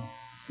话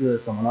是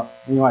什么呢？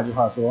另外一句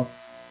话说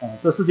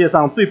这世界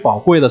上最宝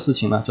贵的事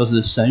情呢就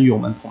是神与我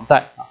们同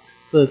在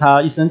这是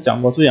他一生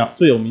讲过最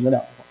有名的2句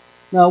话。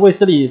那卫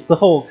斯理之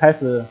后开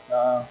始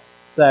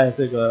在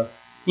这个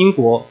英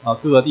国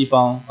各个地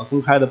方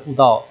公开的布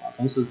道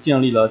同时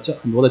建立了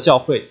很多的教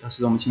会，就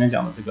是我们前面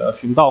讲的这个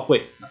寻道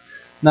会。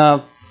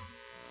那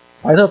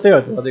怀特菲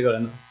尔德这个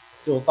人呢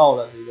就到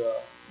了这个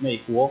美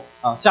国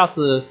下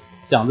次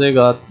讲这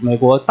个美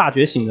国大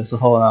觉醒的时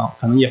候呢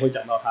可能也会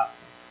讲到他。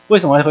为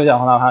什么会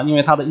讲到他？因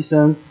为他的一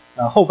生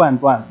后半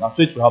段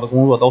最主要的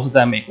工作都是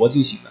在美国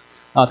进行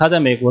的他在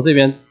美国这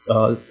边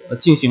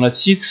进行了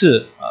7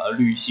次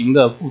旅行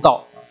的布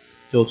道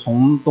就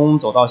从东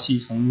走到西，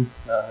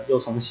又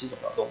从西走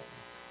到东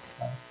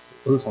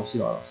不是从西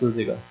走到东，是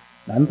这个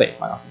南北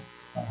好像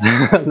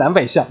是南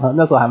北向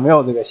那时候还没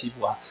有这个西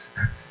部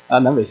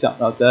南北向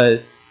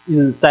一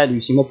直在旅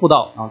行的布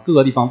道各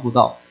个地方布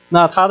道。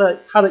那他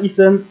的一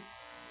生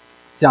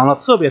讲了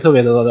特别多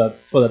的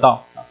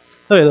道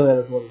特别多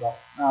的道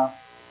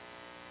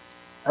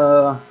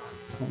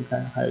我们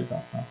看还有一道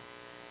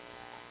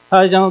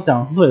他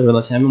讲惠尔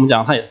的前面我们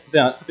讲，他也是非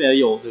常特别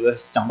有这个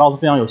讲道是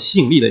非常有吸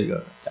引力的一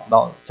个讲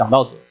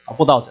道者啊，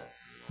布道者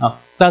啊。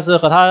但是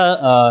和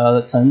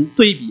他成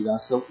对比的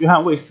是约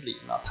翰卫斯理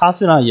呢，他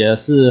虽然也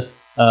是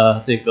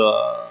这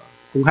个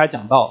公开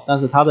讲道，但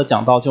是他的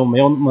讲道就没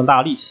有那么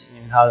大力气，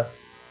因为他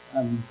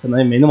可能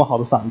也没那么好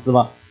的嗓子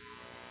吧。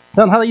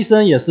但他的一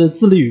生也是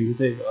致力于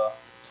这个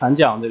传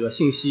讲这个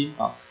信息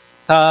啊，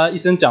他一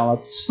生讲了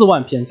4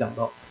万篇讲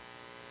道。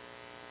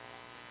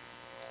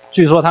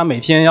据说他每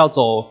天要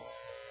走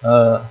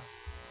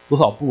多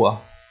少步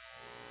啊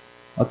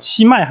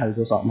？7迈还是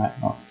多少迈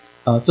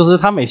啊？就是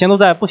他每天都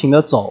在不停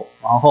的走，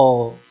然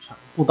后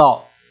布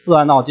道，布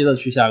完道接着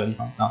去下一个地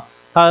方啊。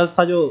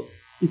他就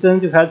一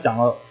生就开始讲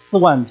了4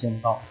万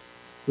篇道，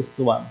是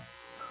4万吗？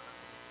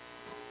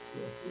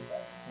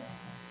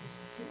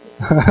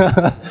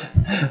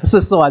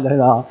是4万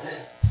的啊，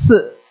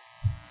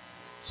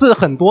是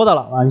很多的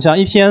了啊！你像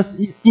一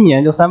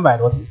年就300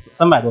多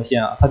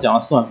天啊，他讲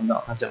了4万篇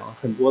道，他讲了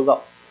很多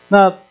道。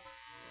那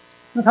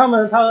他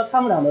们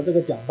俩的这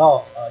个讲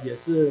道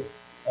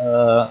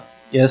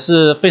也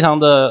是非常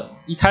的，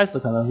一开始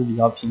可能是比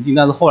较平静，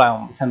但是后来我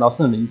们看到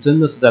圣灵真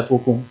的是在做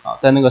工啊，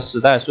在那个时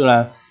代虽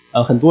然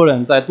很多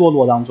人在堕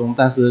落当中，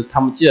但是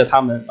神借着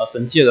他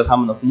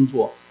们的工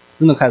作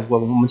真的开始做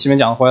工。我们前面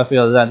讲的怀尔菲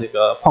尔在这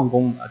个矿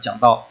工讲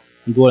道，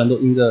很多人都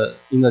因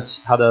着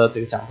起他的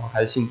这个讲道开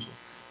始信主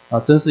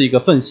真是一个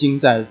奋兴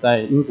在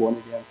英国那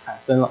边产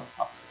生了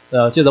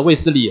啊。接着卫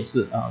斯理也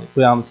是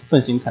这样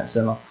奋兴产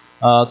生了。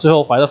最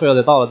后怀特菲尔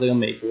德到了这个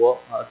美国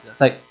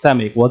在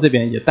美国这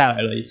边也带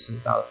来了一次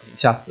大的，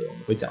下次我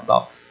们会讲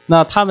到。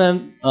那他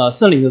们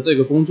圣灵的这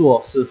个工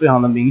作是非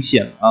常的明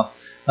显啊。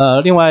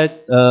另外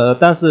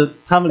但是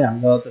他们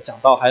两个的讲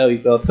道还有一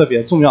个特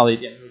别重要的一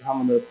点，就是他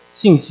们的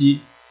信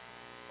息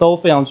都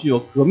非常具有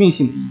革命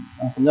性的意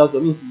义啊。什么叫革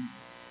命性意义？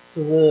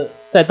就是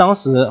在当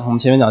时我们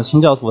前面讲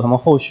清教徒，他们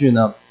后续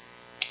呢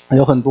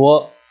有很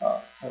多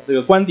这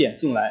个观点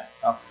进来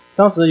啊。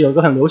当时有一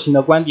个很流行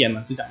的观点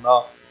呢，就讲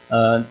到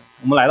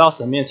我们来到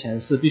神面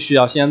前是必须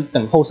要先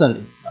等候圣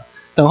灵啊，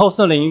等候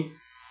圣灵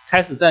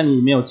开始在你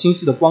里面有清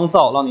晰的光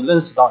照，让你认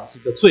识到你自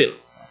己的罪了。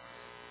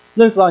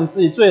认识到你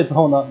自己罪之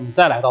后呢，你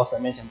再来到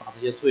神面前把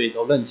这些罪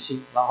都认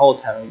清，然后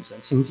才能与神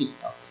亲近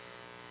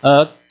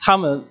啊。他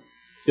们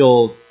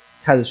就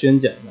开始宣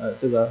讲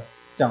这个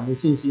讲的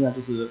信息呢，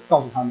就是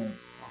告诉他们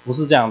不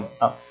是这样的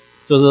啊，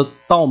就是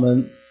当我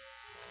们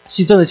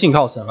真的信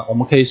靠神了，我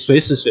们可以随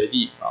时随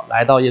地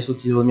来到耶稣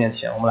基督的面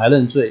前，我们来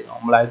认罪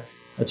我们来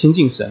亲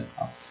近神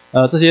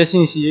啊。这些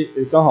信息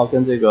刚好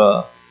跟这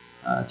个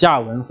加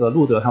尔文和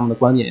路德他们的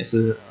观点也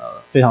是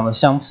非常的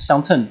相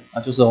称的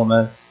啊，就是我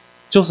们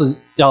就是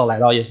要来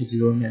到耶稣基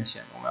督的面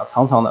前，我们要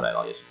常常的来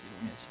到耶稣基督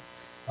的面前。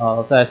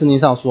在圣经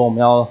上说，我们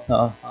要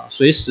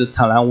随时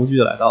坦然无惧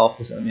的来到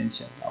父神的面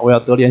前我要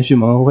得连续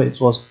蒙恩惠，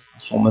说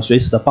我们随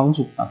时的帮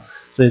助啊。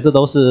所以这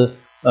都是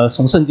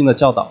从圣经的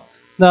教导。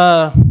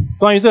那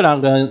关于这两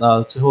个人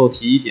最后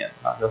提一点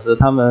就是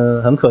他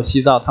们很可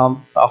惜到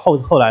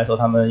后来的时候，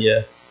他们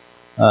也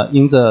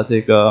因着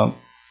这个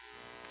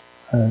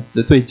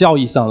对教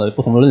义上的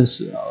不同的认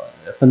识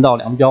分道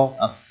扬镳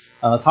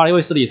查理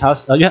卫斯理他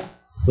是约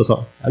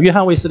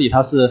翰卫斯理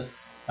他是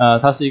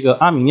一个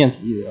阿明念主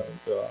义的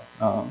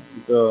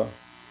一个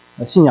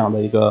信仰的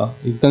一个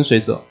跟随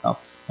者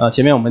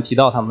前面我们提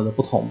到他们的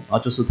不同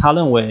就是他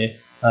认为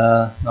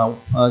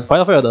怀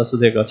特菲尔德是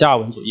这个加尔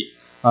文主义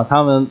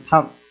他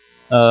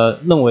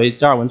认为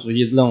加尔文主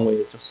义认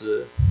为就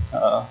是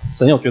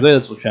神有绝对的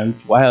主权，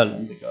阻碍了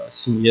人这个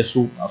信耶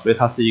稣所以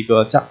他是一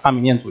个阿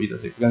明念主义的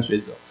这个跟随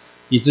者，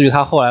以至于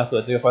他后来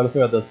和这个怀特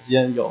菲尔德之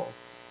间有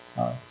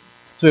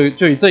就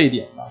于这一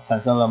点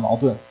产生了矛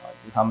盾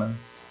以及他们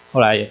后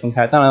来也分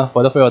开。当然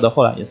怀特菲尔德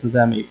后来也是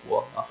在美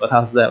国和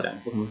他是在2个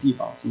不同的地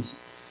方进行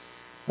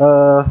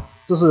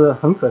这是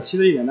很可惜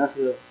的一点。但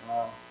是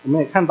我们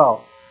也看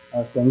到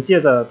神借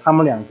着他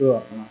们2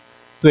个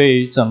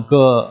对整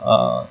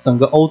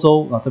个欧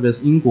洲特别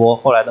是英国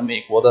后来的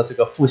美国的这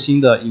个复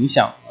兴的影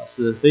响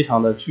是非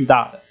常的巨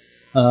大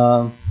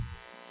的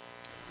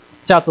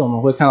下次我们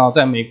会看到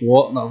在美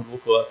国如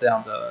何这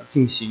样的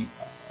进行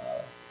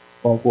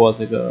包括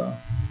这个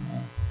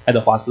爱德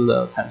华兹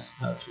的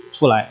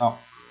出来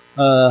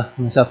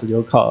那下次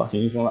就靠钱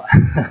一兄了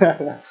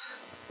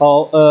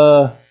好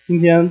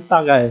今天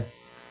大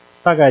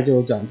概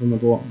就讲这么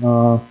多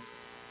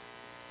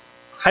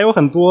还有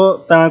很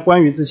多当然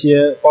关于这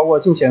些包括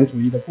金钱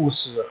主义的故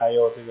事，还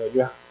有这个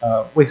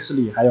卫斯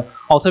理，还有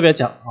特别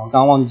讲刚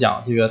刚忘记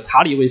讲这个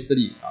查理卫斯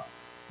理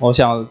我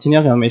想今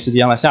天可能没时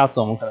间了，下次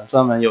我们可能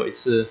专门有一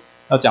次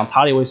要讲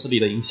查理卫斯理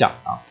的影响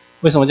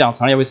为什么讲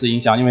查理卫斯理影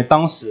响？因为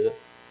当时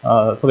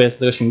特别是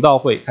这个寻道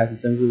会开始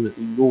正式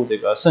引入这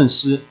个圣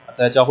诗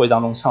在教会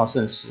当中唱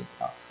圣诗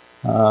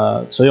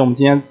所以我们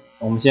现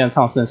在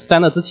唱圣诗，在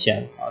那之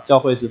前教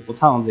会是不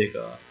唱这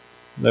个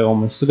我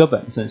们诗歌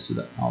本圣诗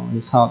的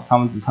他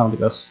们只唱这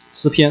个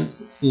诗篇，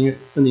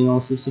圣经中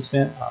诗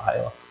篇还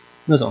有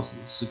那种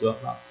诗歌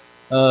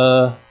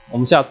我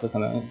们下次可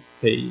能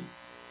可以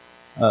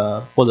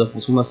或者补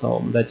充的时候我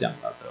们再讲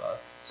这个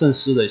圣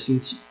诗的兴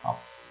起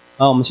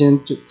我们先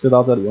就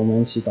到这里，我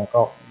们一起祷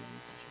告。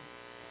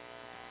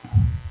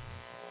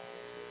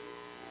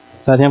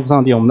在天父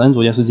上帝，我们的恩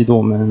主耶稣基督，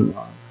我们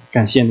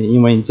感谢你，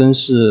因为你真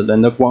是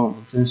人的光，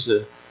真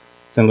是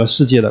整个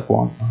世界的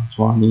光啊！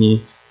主啊，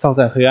你照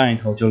在黑暗里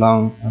头，就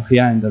让黑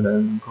暗的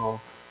人能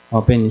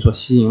够被你所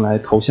吸引来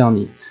投向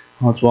你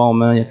啊！主啊，我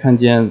们也看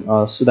见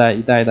世代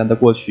一代一代的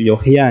过去，有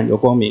黑暗有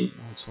光明，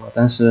主啊，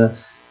但是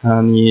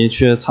你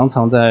却常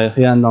常在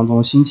黑暗当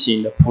中兴起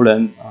你的仆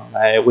人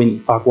来为你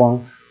发光，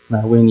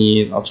来为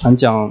你传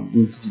讲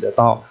你自己的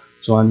道。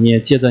主啊，你也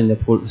借着你的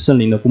圣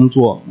灵的工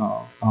作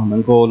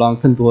能够让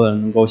更多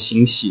人能够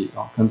醒起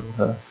更多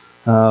的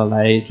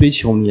来追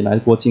求你，来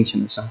过敬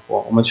虔的生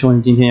活。我们求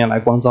你今天也来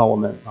光照我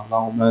们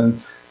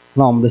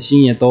让我们的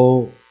心也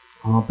都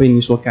被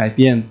你所改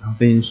变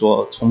被你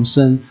所重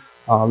生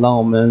让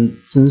我们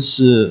真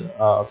是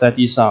在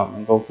地上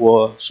能够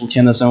过属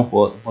天的生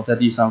活，或在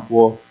地上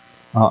过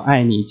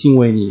爱你、敬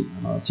畏你、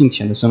敬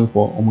虔的生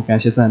活。我们感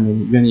谢赞美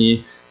你，愿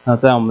你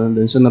在我们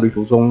人生的旅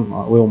途中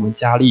为我们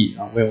加力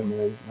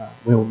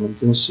为我们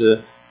真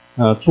是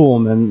做我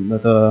们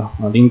的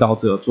领导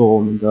者，做我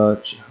们的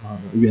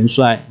元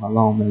帅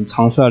让我们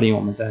常率领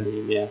我们在里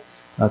面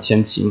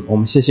前行。我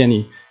们谢谢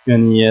你，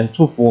愿你也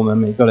祝福我们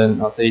每个人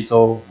这一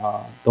周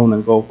都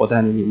能够活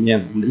在你里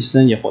面，我们的一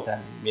生也活在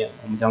你里面。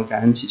我们将感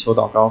恩祈求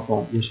祷告，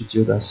奉耶稣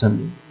基督的圣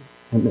名，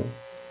阿们。